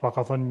 Pra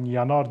ka thënë në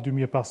janar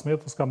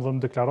 2015, ka më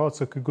dhënë deklaratë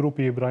se këtë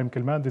grupi Ibrahim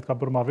Kelmendit ka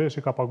bërë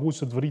marrëveshje, ka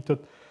paguajtur që të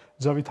vritet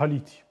Xhavit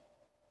Haliti.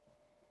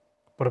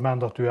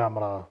 Përmend aty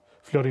emra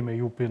Florime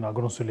Jupin,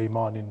 Agron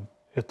Sulejmanin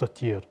e të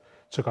tjerë,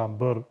 që kanë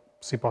bërë,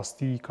 sipas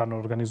tij, kanë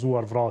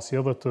organizuar vrasje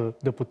edhe të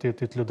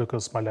deputetit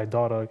LDK-s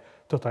Malajdaraj,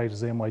 të Tahir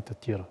Zemaj të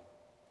tjerë.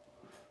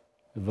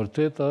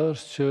 Vërteta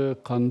është që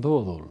ka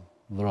ndodhur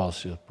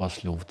vrasje pas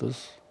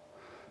luftës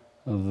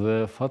dhe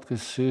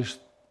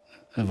fatkeqësisht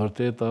e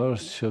vërteta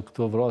është që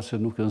këto vrasje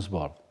nuk janë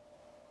zbardhur.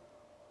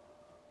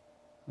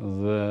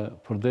 Dhe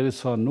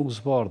përderisa nuk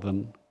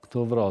zbardhen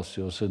këto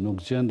vrasje ose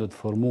nuk gjendet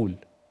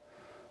formulë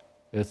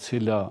e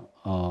cila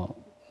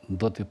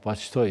do t'i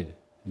paqtoj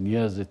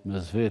njerëzit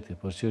mes veti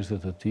për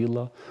çështjet e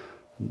tilla,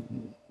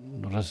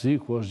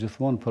 rreziku është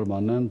gjithmonë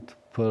permanent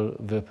për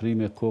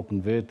veprime kokë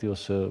në veti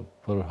ose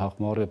për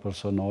hakmarrje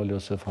personale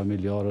ose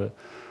familjare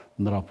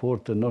në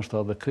raporte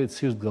ndoshta edhe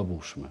krejtësisht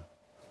gabueshme.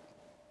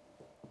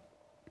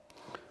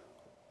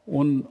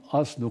 Unë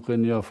as nuk e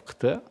njoh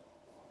këtë,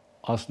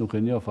 as nuk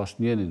e njoh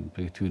asnjërin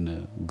prej këtyre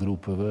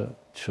grupeve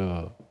që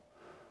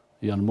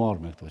janë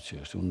marrë me këto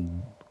çështje. Unë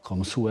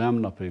kam mësuar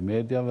emra prej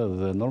medjave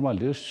dhe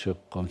normalisht që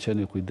kam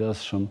qenë i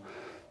kujdesshëm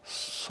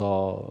sa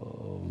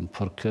më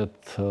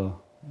përket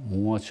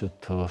mua që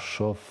të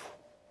shoh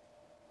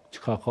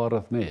çka ka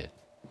rreth meje.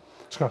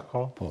 Çka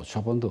ka? Po,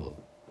 çfarë po ndodh.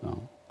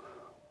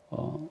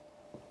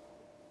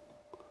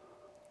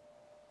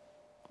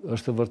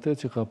 Është e vërtetë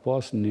që ka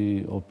pas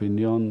një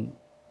opinion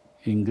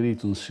i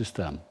ngritur në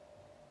sistem.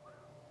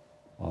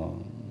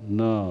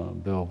 Në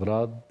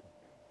Beograd,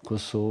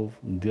 Kosovë,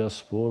 në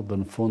diasporë dhe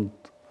në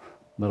fund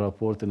me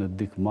raportin e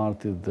Dik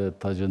Martit dhe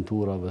të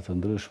agjenturave të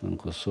ndryshme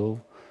në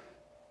Kosovë,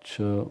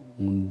 që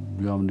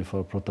unë jam një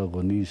farë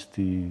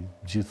protagonisti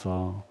gjitha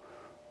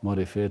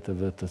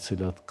marifeteve të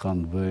cilat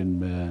kanë bëjnë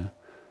me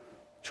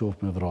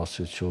qoftë me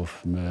vrasje,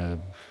 qoftë me...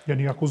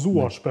 Jeni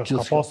akuzuar shpesh,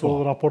 ka pasur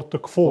edhe raport të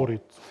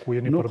KFOR-it, ku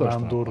jeni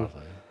përmendur...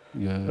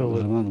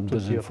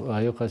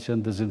 Ajo ka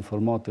qenë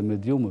dezinformate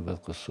mediumeve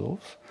të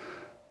Kosovës,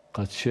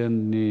 ka qenë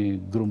një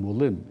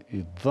grumbullim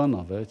i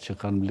dhënave që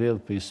kanë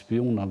mbledhur për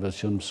spionave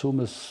që mësu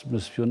me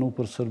spionu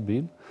për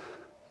Serbinë,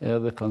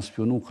 edhe kanë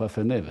spionu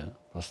kafeneve.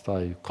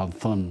 Pastaj kanë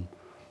thënë,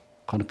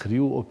 kanë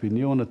kriju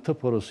opinione të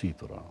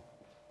porositura.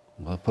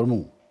 Për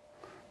mu.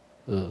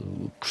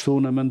 Kështu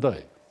unë e mendoj.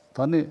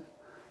 Tani,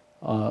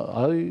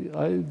 ai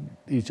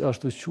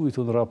ashtu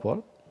quajtur në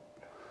raport,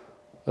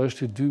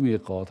 është i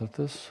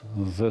 2004-ës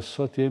dhe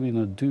sot jemi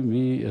në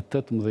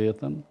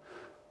 2018-ën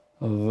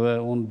dhe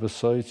unë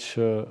besoj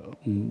që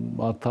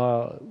ata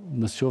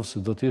nëse qoftë se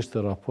do të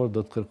ishte raport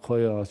do të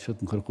kërkoja që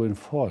të më kërkojnë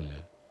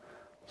falje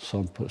sa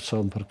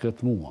më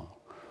përket mua.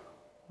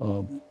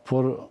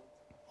 Por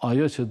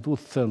ajo që du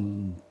të them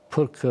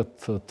për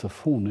këtë të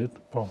funit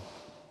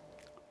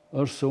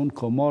është se unë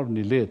kam marrë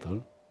një letër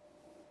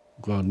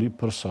nga një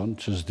person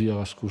që s'dija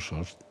as kush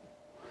është,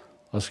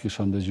 as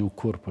kisha ndëgju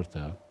kur për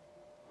te,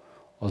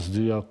 as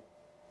dija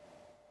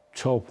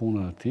qau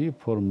punën e tij,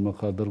 por më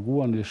ka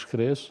dërguar një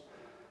shkresë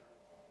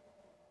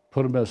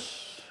përmes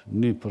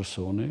një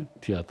personi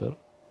tjetër,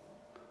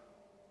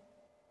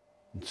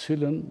 në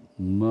cilën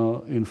më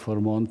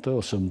informonte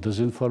ose më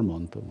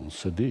dezinformonte, unë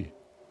se di,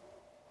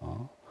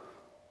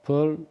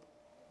 për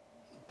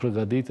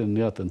përgatitjen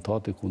një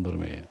atentati kundër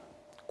meje.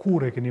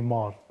 Kur e keni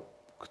marrë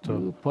këtë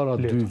letër? Para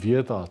 2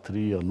 vjeta,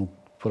 3, nuk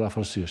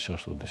parafërsisht që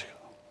ashtu diçka.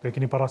 E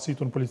keni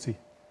paraqitur në polici?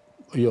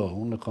 Jo,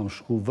 unë kam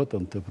shku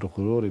vetëm te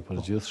prokurori i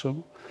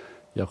përgjithshëm,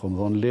 ja kam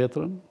dhënë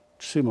letrën,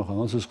 si më ka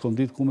thënë, se s'kam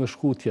ditë ku me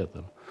shku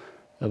tjetër.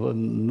 Edhe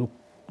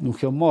nuk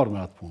jam marrë me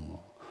atë punë.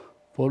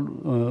 Por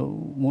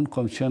unë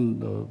kam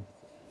qenë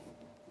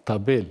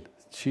tabel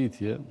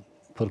qitje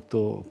për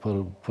të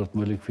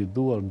më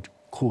likviduar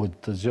kohë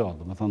të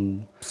gjatë. Me thënë,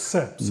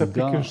 Pse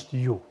pikërisht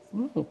ju?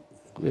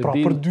 Pra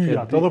për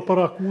dyjat, edhe për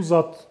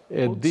akuzat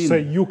se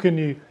ju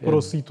keni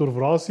porositur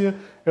vrasje,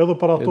 edhe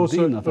për ato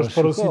që është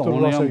porositur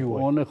vrasja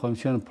juaj. Unë kam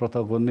qenë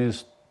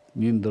protagonist,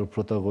 një ndër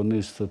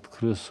protagonistët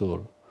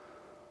kryesor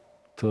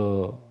të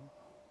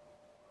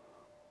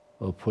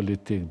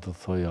politik, do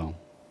thoja,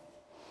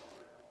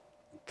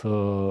 të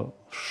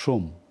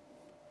shumë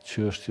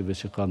çështjeve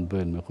që kanë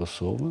bëjnë me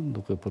Kosovën,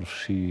 duke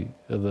përfshi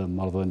edhe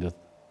marrëdhëniet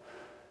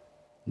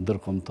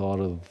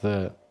ndërkombëtare dhe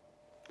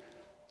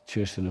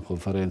çështjen e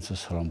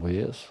konferencës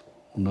Rambojes.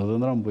 Unë edhe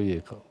në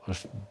Rambojeka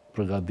është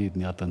përgatit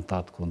një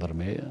atentat kundër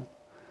meje,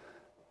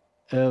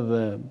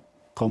 edhe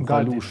kam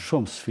kalu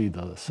shumë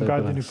sfida. Nga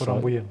e dini për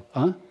Rambojen?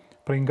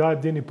 Nga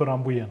e dini për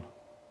Rambojen?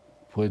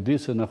 Po e di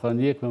se në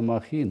kanë jek me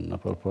makinë në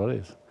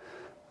përpares.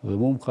 Dhe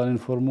mu më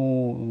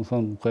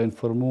ka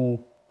informu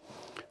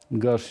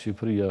nga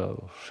Shqipëria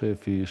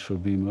shefi i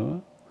shërbimeve,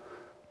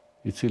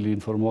 i cili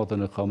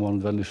informatën e ka marrë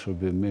nga një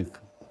shërbimik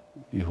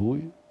i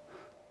huj,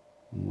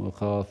 më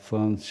ka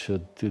thënë që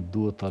ti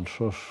duhet të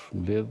alëshosh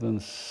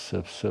mbledhjen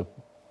sepse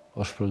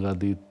është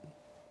përgatit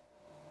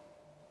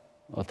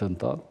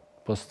atentat.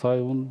 Pastaj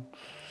unë...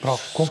 Pra,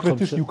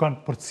 konkretisht ju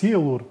kanë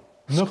përcjellur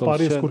në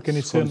Paris kur keni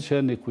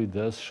qenë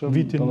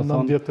vitin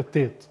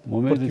 98.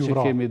 Momentin që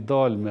kemi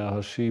dalë me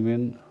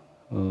Hashimin,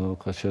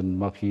 ka qenë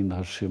makinë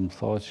Hashim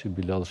Thaçi,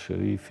 Bilal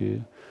Sherifi,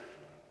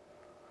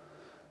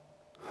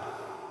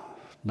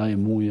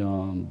 Najmuja,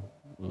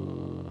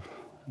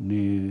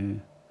 një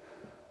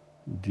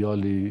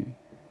djali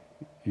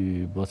i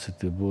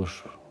Bacit i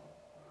Bush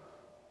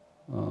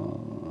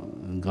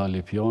nga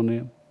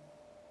Lipjani,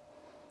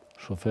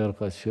 shofer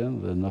ka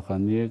qenë dhe në ka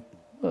njek,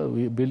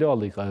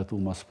 Bilali ka jetu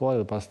mas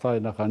pare dhe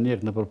pastaj në ka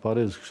njek në për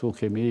Paris, kështu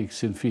kemi i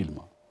kësin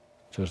filma.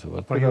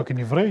 Pra jo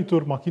keni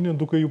vrejtur makinën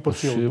duke ju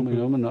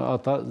përcjellur?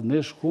 Ne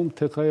shkum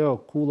të kaja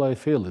kula e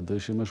fellit, dhe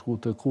ishim e shku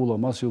të kula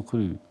mas ju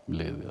kry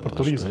mbledhja. Për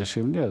turizm?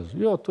 Ishim njës,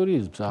 jo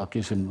turizm, pësa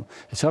kishim,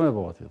 e qa me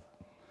batit?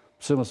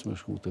 Pse mas me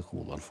shku të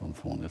kula në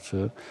fundit,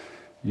 se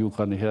ju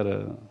ka një herë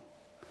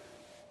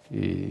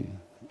i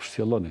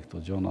pështjelloni këto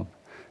gjonat.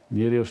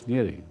 Njeri është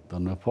njeri, do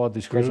në pa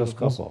diçka që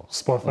s'ka pa.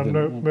 S'pa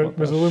thënë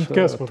me zëllim të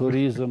kesë.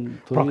 Turizm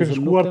pra keni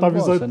shkuar ta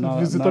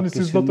vizitoni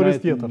si çdo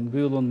turist tjetër.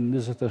 Mbyllën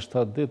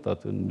 27 ditë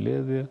aty në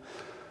mbledhje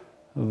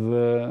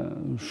dhe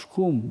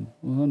shkum,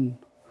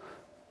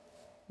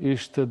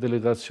 ishte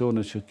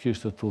delegacione që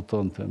kishte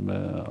tutonte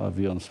me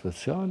avion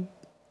special.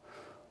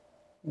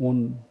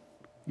 Unë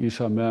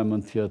isha me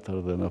emën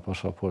tjetër dhe me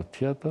pasaport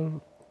tjetër,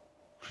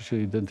 kështu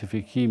që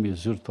identifikimi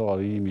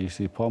zyrtar imi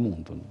ishte i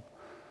pamundën.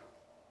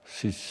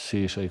 Si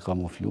isha i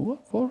kamufluar,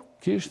 por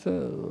kishte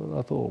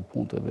ato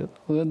punte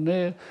vetë. Dhe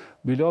ne,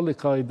 Bilali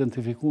ka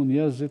identifiku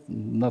njerëzit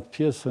në atë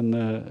pjesën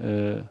e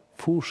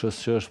fushës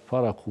që është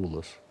para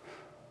kullës,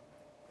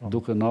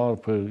 duke në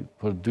arë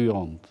për 2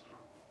 andë.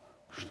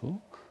 Kështu.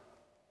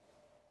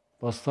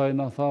 Pastaj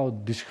në tha,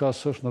 diçka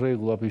së është në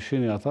regull,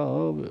 apishini ata,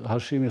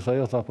 Hashimi tha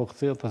jo, tha po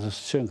këthejt, se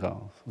së qenë ka.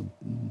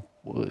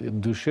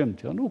 Dyshim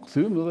tja, nuk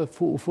këthym dhe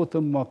u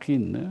futëm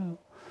makinë.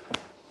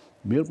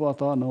 Mirë po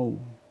ata në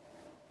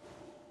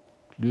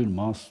lyrë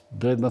mas,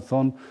 drejt me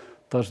thonë,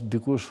 tash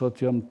dikush thot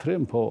jam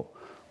trim, po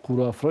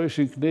kur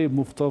afrojshin kënej,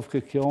 muftofke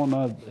kjo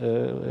ona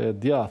e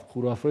djath,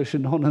 kur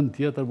afrojshin onën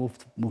tjetër,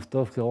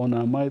 muftofke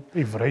ona e majt.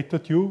 I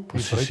vrejtët ju?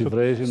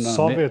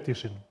 Sa vet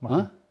ishin?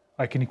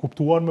 A keni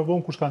kuptuar me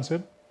vonë kush kanë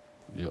qenë?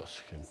 Jo,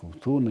 si kemi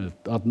kuptuar.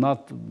 Atë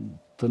natë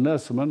të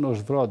nesëme në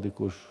është vra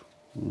dikush,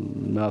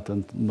 në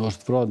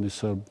është vra një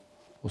sërb,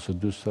 ose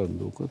 2 sërb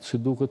duket,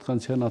 si duket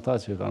kanë qenë ata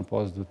që kanë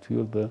pas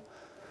detyrë dhe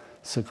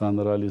se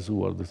kanë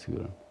realizuar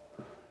detyrën.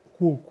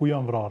 Ku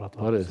janë vrarë ata?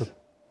 Paris.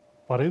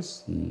 Paris?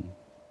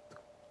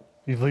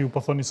 I dhe ju po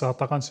thoni se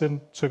ata kanë qenë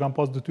që kanë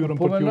pas detyrën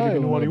për t'ju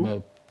eliminuar ju?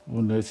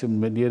 Unë e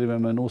me njeri me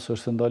menu se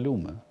është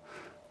ndalume.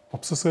 Po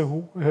pëse se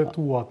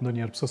hetuat në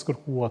njerë, pëse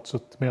s'kërkuat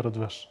që të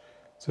merët vesh,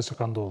 se që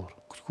ka ndodhur?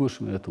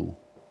 Kush me hetu?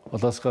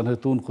 Ata s'kanë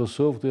hetu në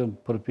Kosovë, të jenë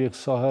përpjek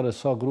sa herë,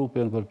 sa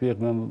grupe jenë përpjek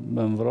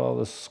me mvra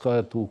dhe s'ka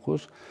hetu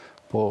kush,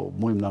 po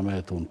mujmë na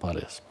me hetu në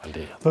Paris.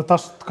 Dhe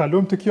tash të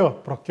kalujmë të kjo,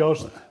 pra kjo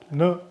është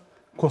në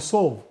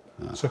Kosovë,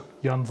 që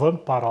janë dhënë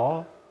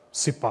para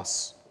si pas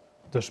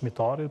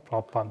dëshmitarit, pra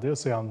pande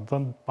se janë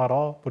dhënë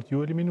para për t'ju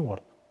eliminuar.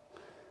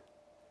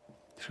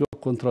 Shko,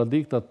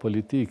 kontradiktat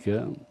politike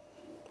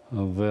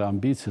dhe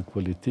ambicit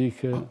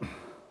politike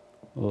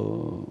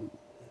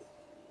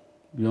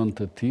janë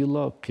të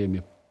tilla,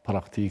 kemi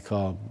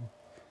praktika,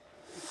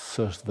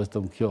 së është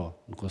vetëm kjo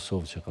në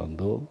Kosovë që ka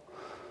ndodhë,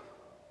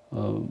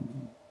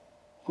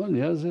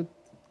 njerëzit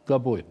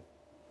gabojnë.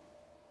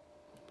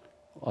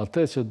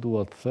 Ate që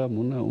dua të them,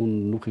 unë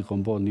nuk i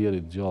kom bo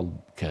njerit gjallë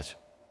keqë.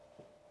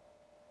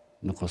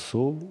 Në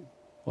Kosovë,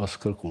 asë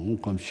kërkun,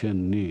 unë kom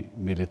qenë një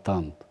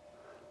militant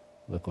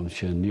dhe kom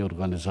qenë një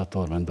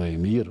organizator, mendoj i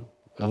mirë,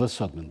 edhe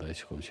sot mendoj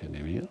që kom qenë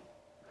i mirë,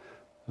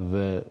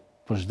 dhe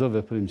për çdo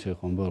veprim që e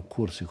kom bërë,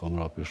 kur si kom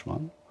ra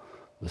pishman,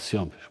 dhe si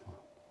jam pishman.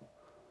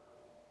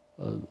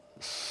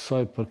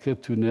 Saj përket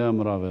ty në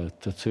emrave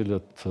të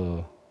cilët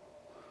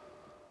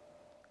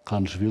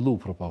kanë zhvillu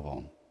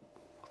propagandë,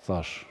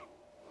 thash,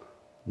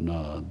 në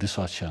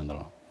disa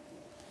qendra.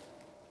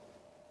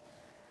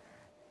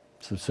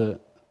 Sepse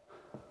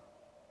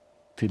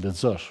ti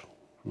lexosh,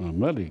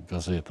 merri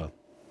gazetat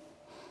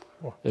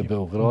e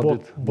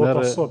Beogradit,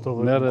 merre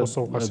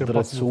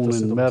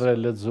Drecunin, merre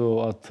lexo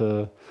atë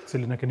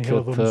cilin e keni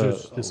hedhur në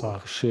gjyq disa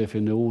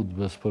shefin e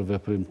UDBA-s për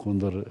veprim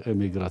kundër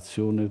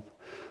emigracionit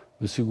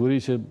Me siguri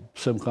që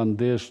pse më kanë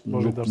desh,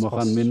 nuk më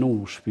kanë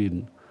minu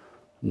shpinë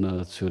në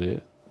Cyre,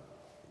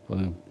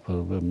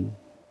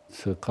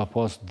 se ka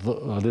pas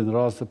alin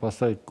raste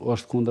pastaj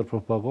është kundër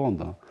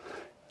propaganda.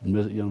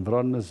 Janë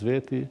vranë me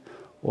zveti,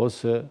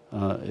 ose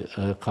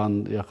ja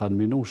kanë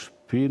minu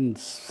shpinë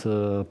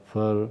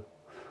për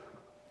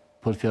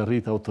t'ja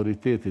rritë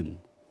autoritetin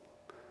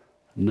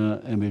në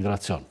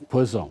emigracion.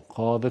 Po e zonë,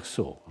 ka edhe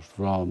këso, është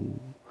vranë,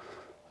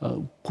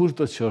 kush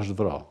do që është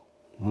vranë?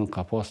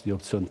 Ka pas një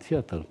opcion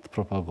tjetër të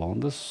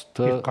propagandës.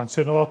 Kanë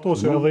qenë edhe ato,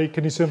 se edhe i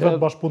keni qenë vetë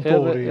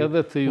bashkëpunëtori.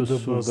 Edhe të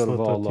Jusuf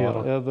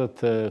Gërvala, edhe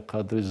të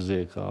Kadri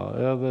Zeka,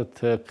 edhe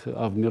të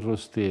Avnir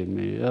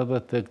Rostemi, edhe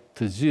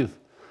të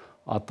gjithë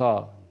ata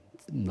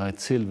ndaj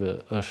cilëve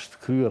është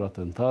kryer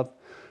atentat,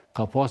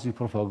 ka pas një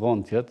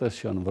propagandë tjetër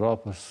që janë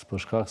vrarë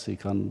për shkak se i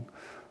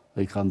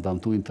kanë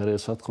damtu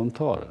interesat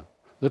kombëtare.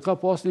 Dhe ka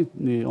pas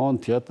një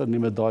anë tjetër, një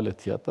medalje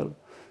tjetër,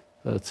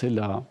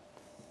 cila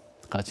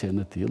ka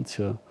qenë e tillë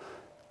që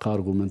ka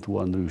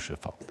argumentuar ndryshe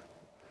fakt.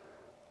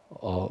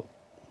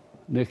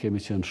 Ne kemi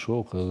qenë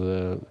shokë dhe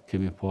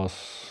kemi pas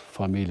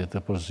familje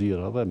të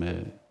përzira dhe me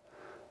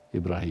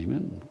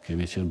Ibrahimin,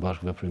 kemi qenë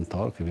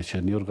bashkëveprimtar, kemi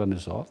qenë një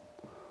organizat.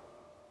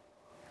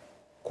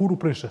 Kur u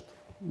prishet?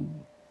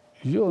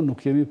 Jo,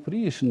 nuk kemi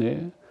prish ne,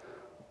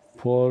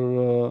 por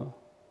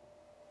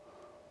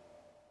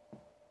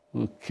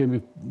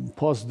kemi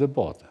pas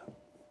debate.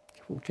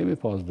 Kemi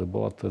pas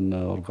debate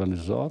në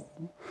organizat.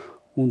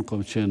 Unë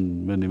kam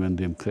qenë me një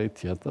mendim krejt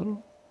tjetër,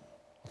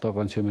 ata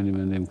kanë qenë me një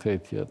mendim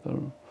krejt tjetër,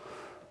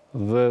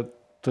 dhe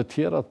të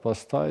tjerat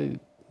pastaj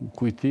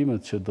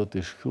kujtimet që do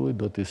t'i shkruaj,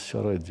 do t'i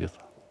sqaroj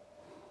gjitha.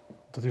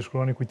 Do t'i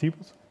shkruani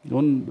kujtimet?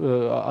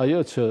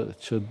 Ajo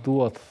që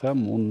dua të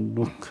them, unë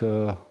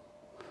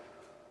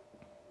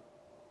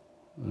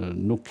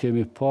nuk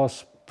kemi pas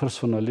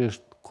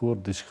personalisht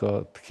kur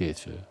diçka të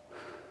keqe.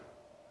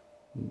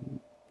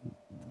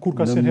 Kur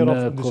ka qenë hera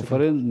në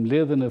konferencën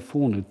mbledhjen e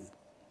fundit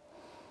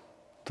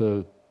të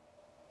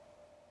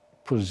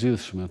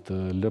përgjithshme të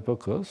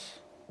LPK-s,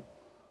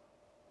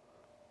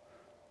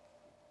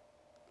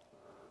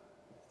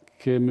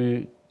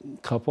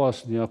 ka pas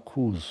një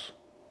akuzë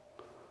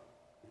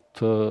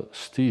të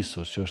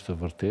stisur që është e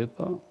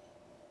vërteta,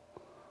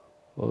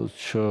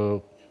 që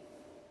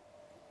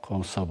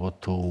kam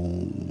sabotu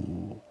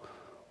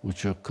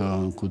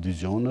UÇK-n, ku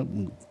digjone,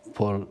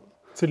 por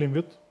cilin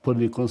vit? Për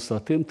një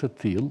konstatim të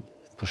tillë,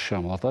 për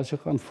shembull, ata që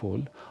kanë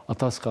folë,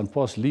 ata s'kan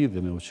pas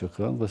lidhje me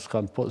UÇK-n dhe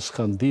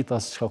s'kan ditë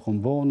as çka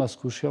kanë bënë, as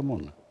kush jam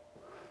unë.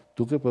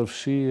 Duke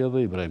përfshi edhe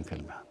Ibrahim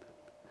Kelmendin.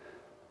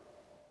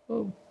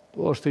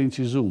 Është e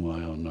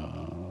incizuar ajo në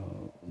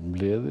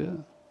mbledhje.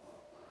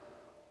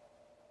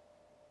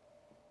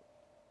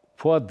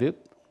 Po atë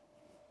ditë,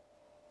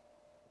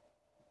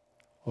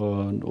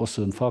 ose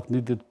në fakt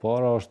një ditë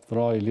para, është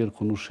vrarë Ilir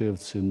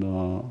Kunushevci në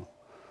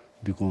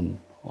dikun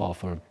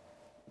afër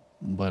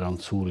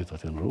Bajramcurit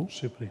aty në rrugë.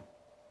 Shqipëri.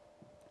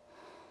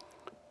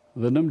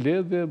 Dhe në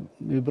mbledhje,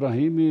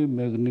 Ibrahimi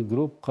me një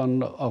grup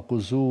kanë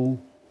akuzu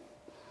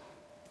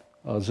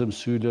Azem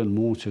Sylen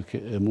mua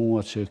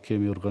që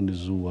kemi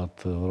organizuar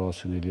të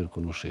vrasjen e Ilir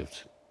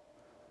Kunushevcit.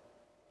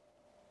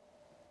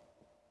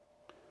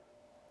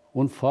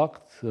 Unë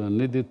fakt,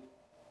 një ditë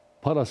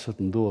para se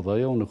të ndodhë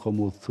ajo, unë kam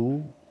udhëtu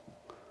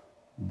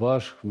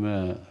bashkë me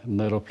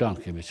në aeroplan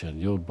kemi qenë,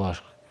 jo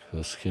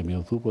bashkë s'kemi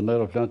udhëtu, por në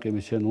aeroplan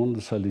kemi qenë unë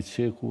dhe Sali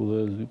Qeku dhe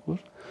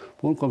dikush,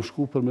 por unë kam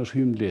shku për me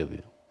shkym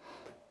mbledhje.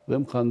 Dhe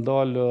më kanë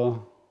dalë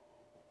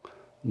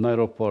në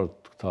aeroport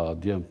këta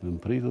djemë me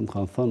më pritë, më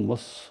kanë thënë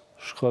mos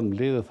shkon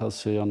mbledhje, tha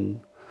se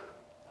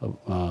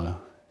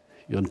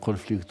janë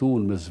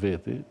konfliktuar me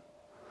zveti,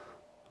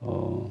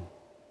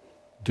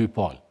 dy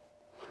palë.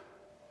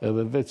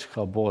 Edhe veç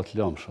ka bëhet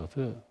lëmsh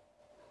aty.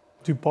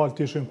 Dy palë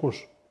të ishin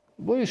kush?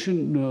 Po ishin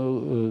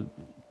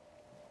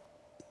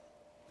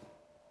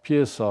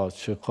pjesa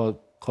që ka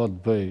të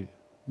bëj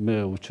me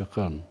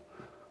UÇK-n.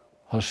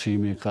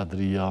 Hashimi,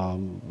 Kadria,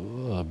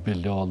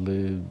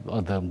 Belalli,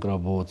 Adem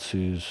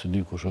Graboci, së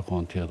dikush e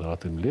kanë tjetër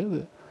aty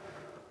mbledhje.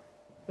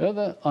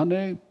 Edhe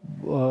anej,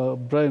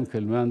 Ibrahim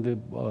Kelmendi,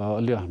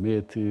 Ali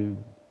Ahmeti,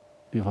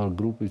 një farë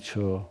grupi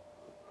që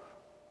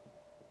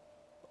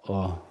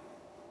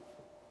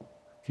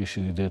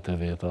kishin ide të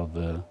veta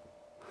dhe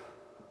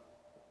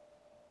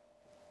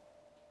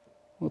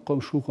kom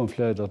shku kom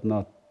flajt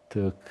natë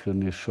të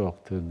këni shok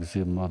të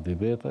Gzim Madi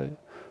Betaj.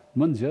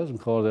 Më nëgjes, më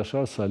ka ardhur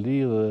Ashar Sali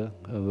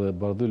dhe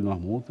Bardyl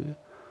Mahmuti,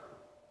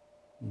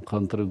 më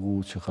kanë të regu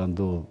që ka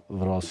ndodhur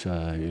vrasja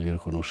e Ilir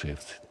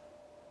Kunushevcit.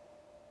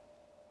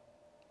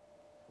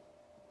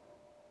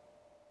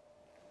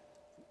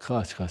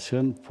 Ka që ka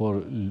qenë, por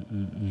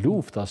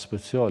lufta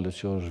speciale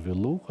që është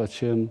zhvillu, ka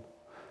qenë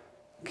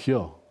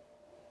kjo,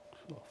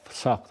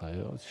 sakta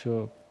jo,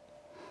 që...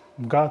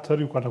 Nga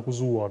atër ju kanë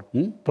akuzuar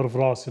për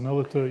vrasjen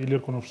edhe të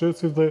Ilir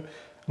Kunushevcit dhe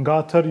nga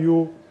atër ju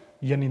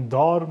jeni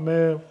ndarë me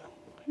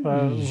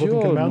zotin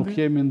Kelmendi? Jo, nuk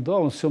jemi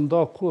ndarë, unë s'jam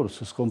ndarë kur,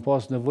 se s'kom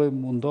pas nevojë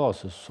më ndarë,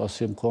 se as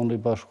jem konë i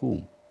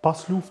bashkuar. Pas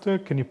lufte,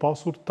 keni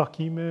pasur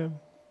takime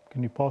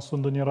Keni pasur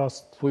ndonjë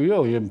rast? Po jo,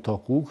 jem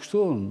taku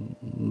kështu,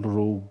 në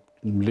rrugë,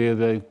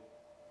 mbledhja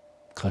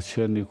ka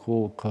qenë një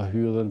kohë, ka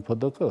hyrë dhe në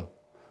PDK.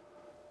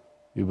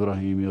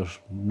 Ibrahimi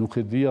është, nuk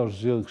e di është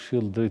zgjedhë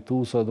këshill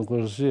drejtuesa, nuk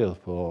është zgjedhë,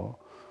 po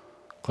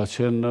ka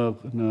qenë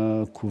në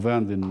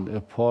kuvendin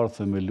e parë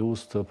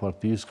themelus të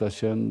partisë, ka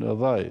qenë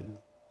edhe ai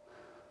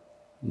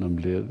në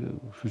mbledhje.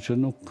 Kështu që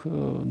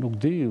nuk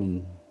di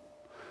unë.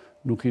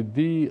 Nuk i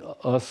di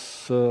as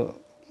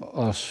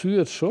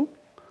arsyet shumë,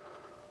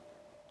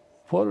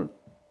 por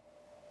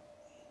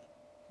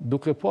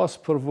duke pas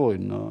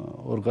përvojë në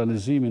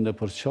organizimin e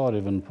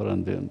përçarjeve në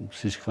Perëndim,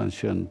 siç kanë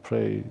qenë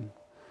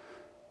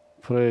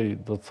prej,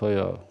 do të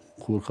thoja,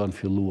 kur kanë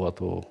filluar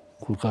ato,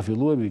 kur ka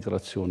filluar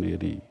emigracioni i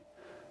ri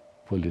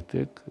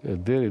politik, e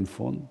deri në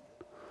fund,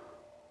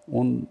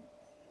 unë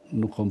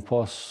nuk kam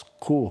pas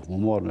kohë më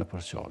marrë me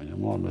përçarje,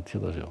 më marrë me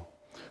tjetër gjë.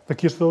 Dhe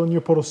kishte edhe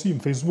një porosim,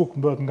 Facebook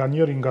bëhet nga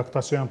njëri nga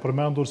këta që janë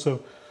përmendur se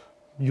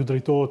ju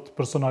drejtohet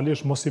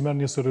personalisht, mos i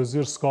merrni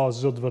seriozisht, s'ka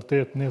asgjë të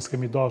vërtet, ne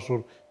s'kemi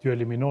dashur t'ju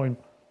eliminojmë.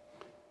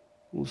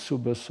 Unë s'u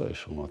besoj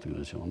shumë aty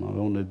në gjona,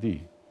 unë e di.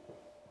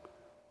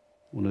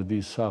 Unë e di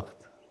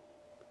sakt,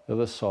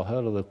 edhe sa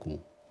herë edhe ku.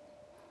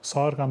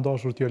 Sa herë kanë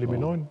dashur t'ju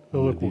eliminojnë,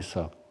 edhe Unë e ku. di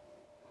sakt.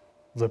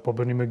 Dhe po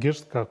bëni me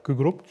gisht ka ky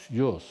grup?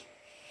 Jo,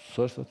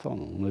 s'është e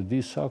thonë. Unë e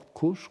di sakt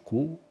kush,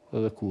 ku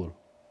edhe kur.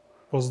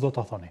 Po s'do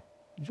ta thoni.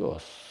 Jo,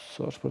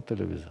 s'është për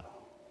televizor.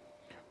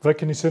 Dhe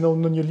keni qenë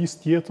në një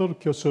listë tjetër,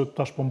 kjo që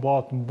tash po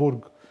mbahet në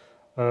burg,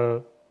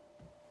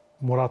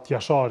 Murat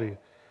Jashari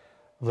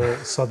dhe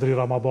Sadri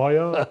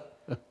Ramabaja,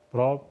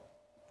 pra,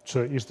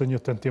 që ishte një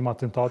tentim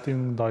atentati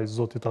ndaj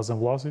zotit Azem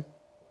Vllasi.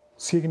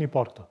 Si e keni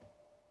parë këtë?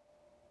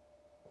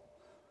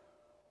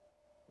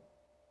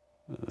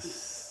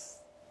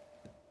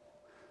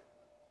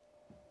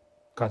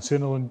 Kanë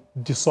qenë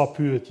edhe disa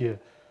pyetje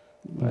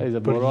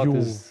për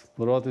ju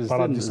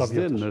para disa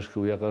vjetësh. Murati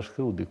s'din, ja ka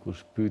shkruar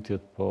dikush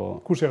pyetjet, po...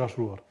 Kush e ka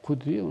shkruar? Ku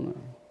di unë?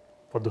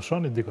 Po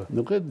dëshoni dikë?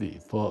 Nuk e di,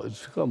 po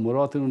çka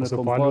Muratin unë e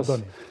kom pas...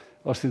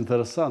 Është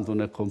interesant,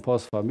 unë e kom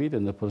pas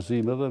familjen e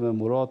përzim edhe me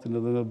Muratin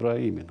edhe me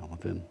Ibrahimin.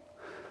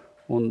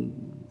 Unë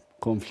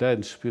kom flajt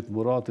në shtëpitë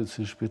Muratit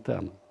si në shtëpitë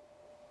temë.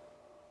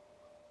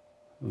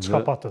 Çka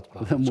patët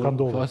pra? Çka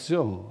ndodhi?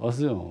 Asgjë.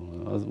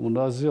 Unë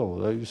asgjë,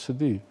 ai s'e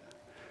di.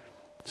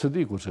 S'e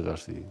di ku që ka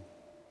shti.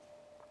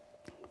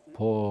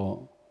 Po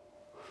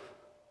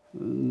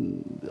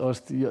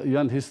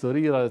janë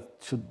historira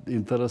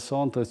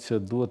interesante që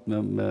duhet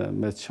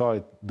me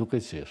qajt duke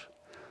qesh.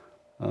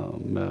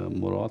 Me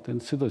Muratin,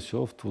 si do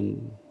qoftë,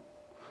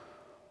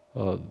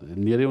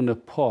 njeriu në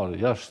parë,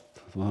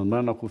 jashtë,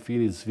 mrena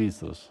kufinit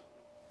Zvicrës,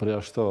 për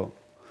ashtu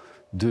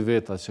 2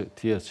 veta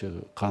tjerë që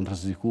kanë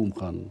rreziku, më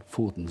kanë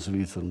fut në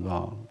Zvicrë nga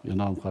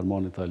jena më kanë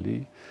marrë në Itali,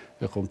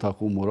 e kom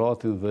taku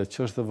Muratin dhe që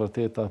është e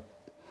vërteta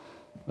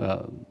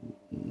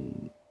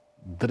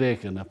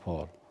dreken e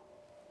parë.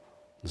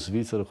 Në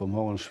Zvicrë e kom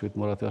hangër në shtëpitë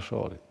Murat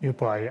Jashari. Jo,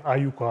 pa, a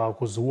ju ka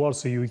akuzuar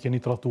se ju i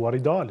keni tratuar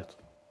idealet?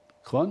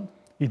 Kanë?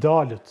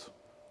 Idealet.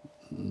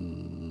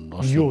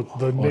 Ju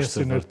dhe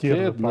mesin e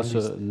tjerë dhe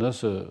pranistë.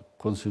 Nëse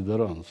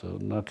konsideron se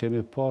na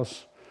kemi pas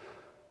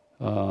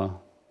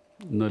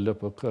në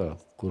LPK,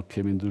 kur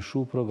kemi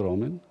ndryshu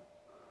programin,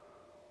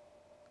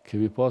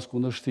 kemi pas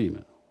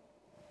kundërshtime.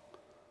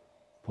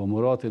 Po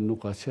Muratin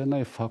nuk ka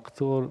qenë ai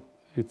faktor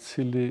i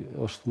cili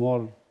është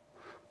marrë,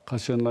 ka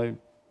qenë ai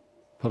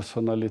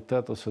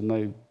personalitet ose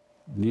ai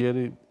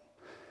njeri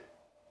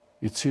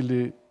i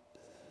cili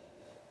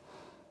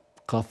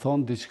ka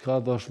thonë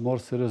diçka dhe është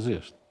marrë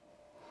seriozisht.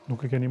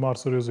 Nuk e keni marrë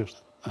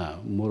seriozisht?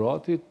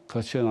 Murati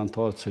ka qenë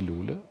antar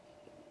celule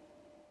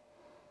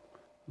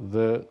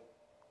dhe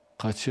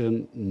ka qenë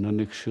në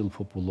një këshill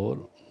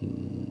popullor,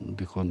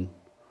 dikon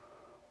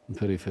në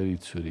periferi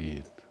të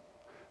Syrijit.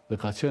 Dhe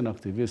ka qenë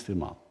aktivist i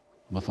madh.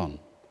 Më thonë,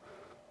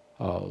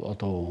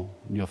 ato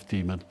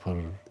njoftimet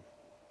për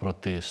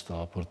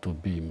protesta, për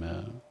tubime,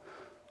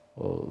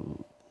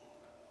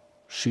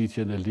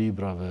 shitjen e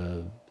librave,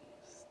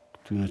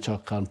 këtyne që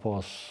kanë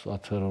pas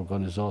atëherë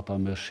organizata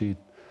me shit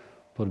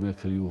për me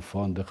kriju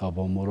fonde, ka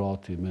bo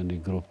Murati me një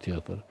grup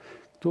tjetër.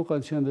 Këtu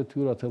kanë qenë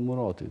detyrat e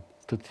Muratit.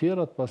 Të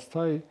tjerat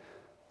pastaj,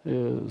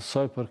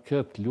 saj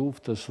përket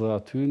luftës dhe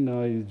atyne,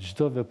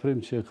 çdo veprim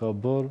që ka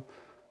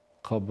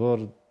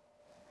bërë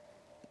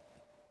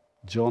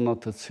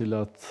gjanat të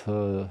cilat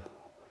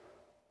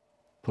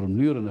për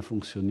mënyrën e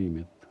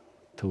funksionimit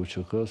të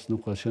UÇK-s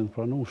nuk ka qenë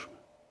pranueshme.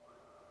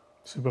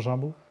 Si për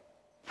shembull?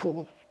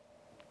 Po,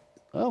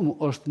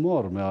 është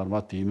marrë me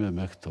armatime,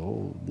 me këto,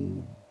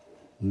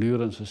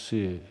 mënyrën se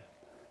si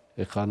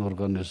e kanë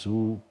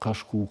organizu, ka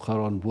shku, ka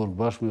ranë burg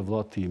bashkë me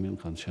vllatimin,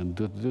 kanë qenë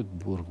 2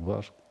 burg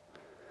bashkë.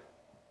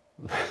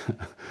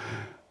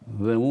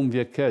 Dhe unë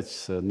vje keq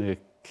se ne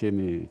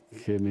kemi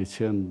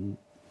qenë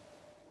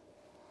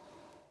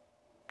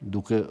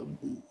duke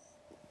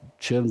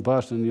qenë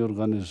bashkë në një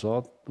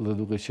organizat dhe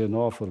duke qenë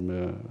afër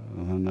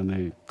në një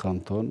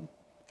kanton,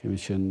 kemi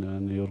qenë në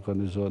një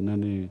organizat, në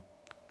një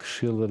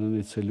këshill dhe në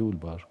një celul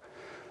bashkë.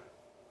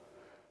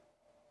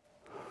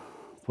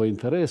 Po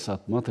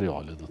interesat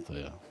materiale, do të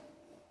thoja,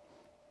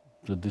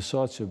 Dhe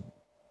disa që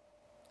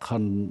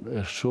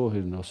e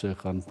shohin ose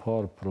kanë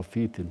parë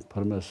profitin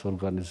përmes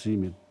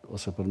organizimit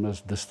ose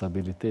përmes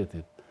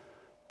destabilitetit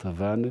të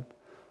vendit,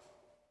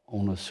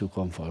 unë si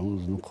kam falë,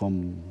 unë nuk kam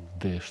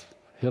desht.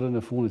 Herën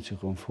e fundit që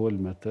kam folë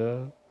me te,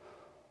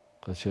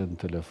 ka qenë në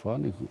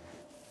telefoni.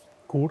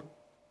 Kur?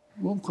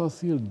 Unë ka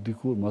thirë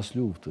dikur mas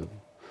luftë.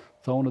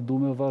 Tha unë du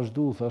me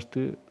vazhdu, thash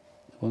ti,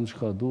 unë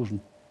që ka dush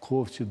në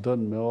kohë që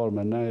dënë me arë,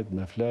 me nejt,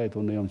 me flejt,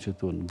 unë jam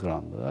qëtu në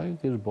grandë. A i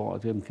kështë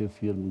batje, më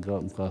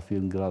ka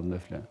thirë në grandë me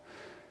flejt.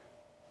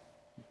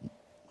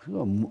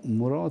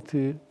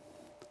 Murati,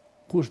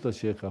 kushtë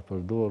që e ka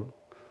përdor,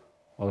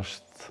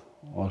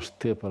 është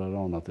te për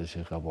aranat e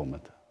që e ka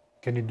bomete.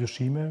 Keni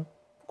dyshime?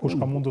 Kush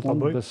ka mundur të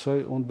bëjë?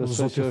 Unë besoj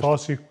Zoti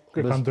thashi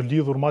e kanë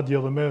ndërlidhur madje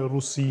edhe me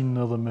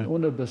Rusinë edhe me...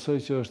 Unë besoj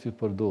që është i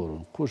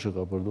përdorur. Kush e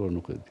ka përdorur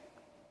nuk e di.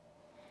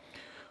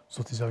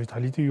 Zoti Xhavit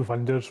Haliti, ju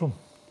falenderoj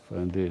shumë.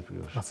 Faleminderit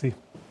për jush. Grazie.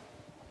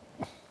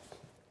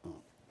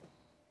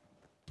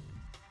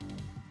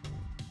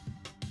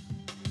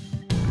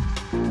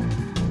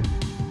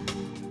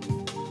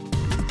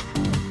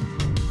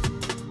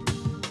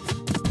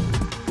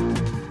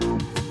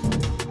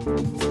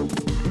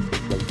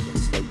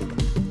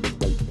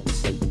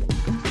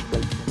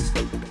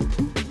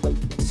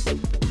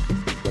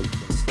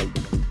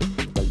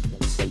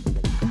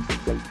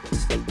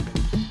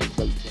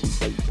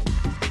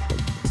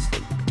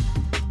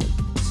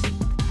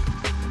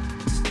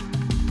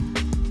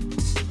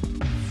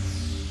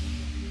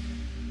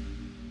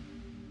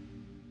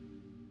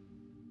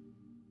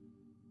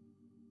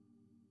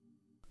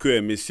 Ky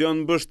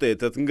emision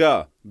mbështetet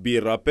nga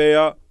Birra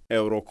Peja,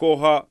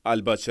 Eurokoha,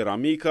 Alba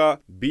Ceramika,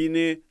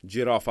 Bini,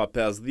 Gjirafa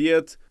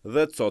 50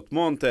 dhe Cot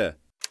Monte.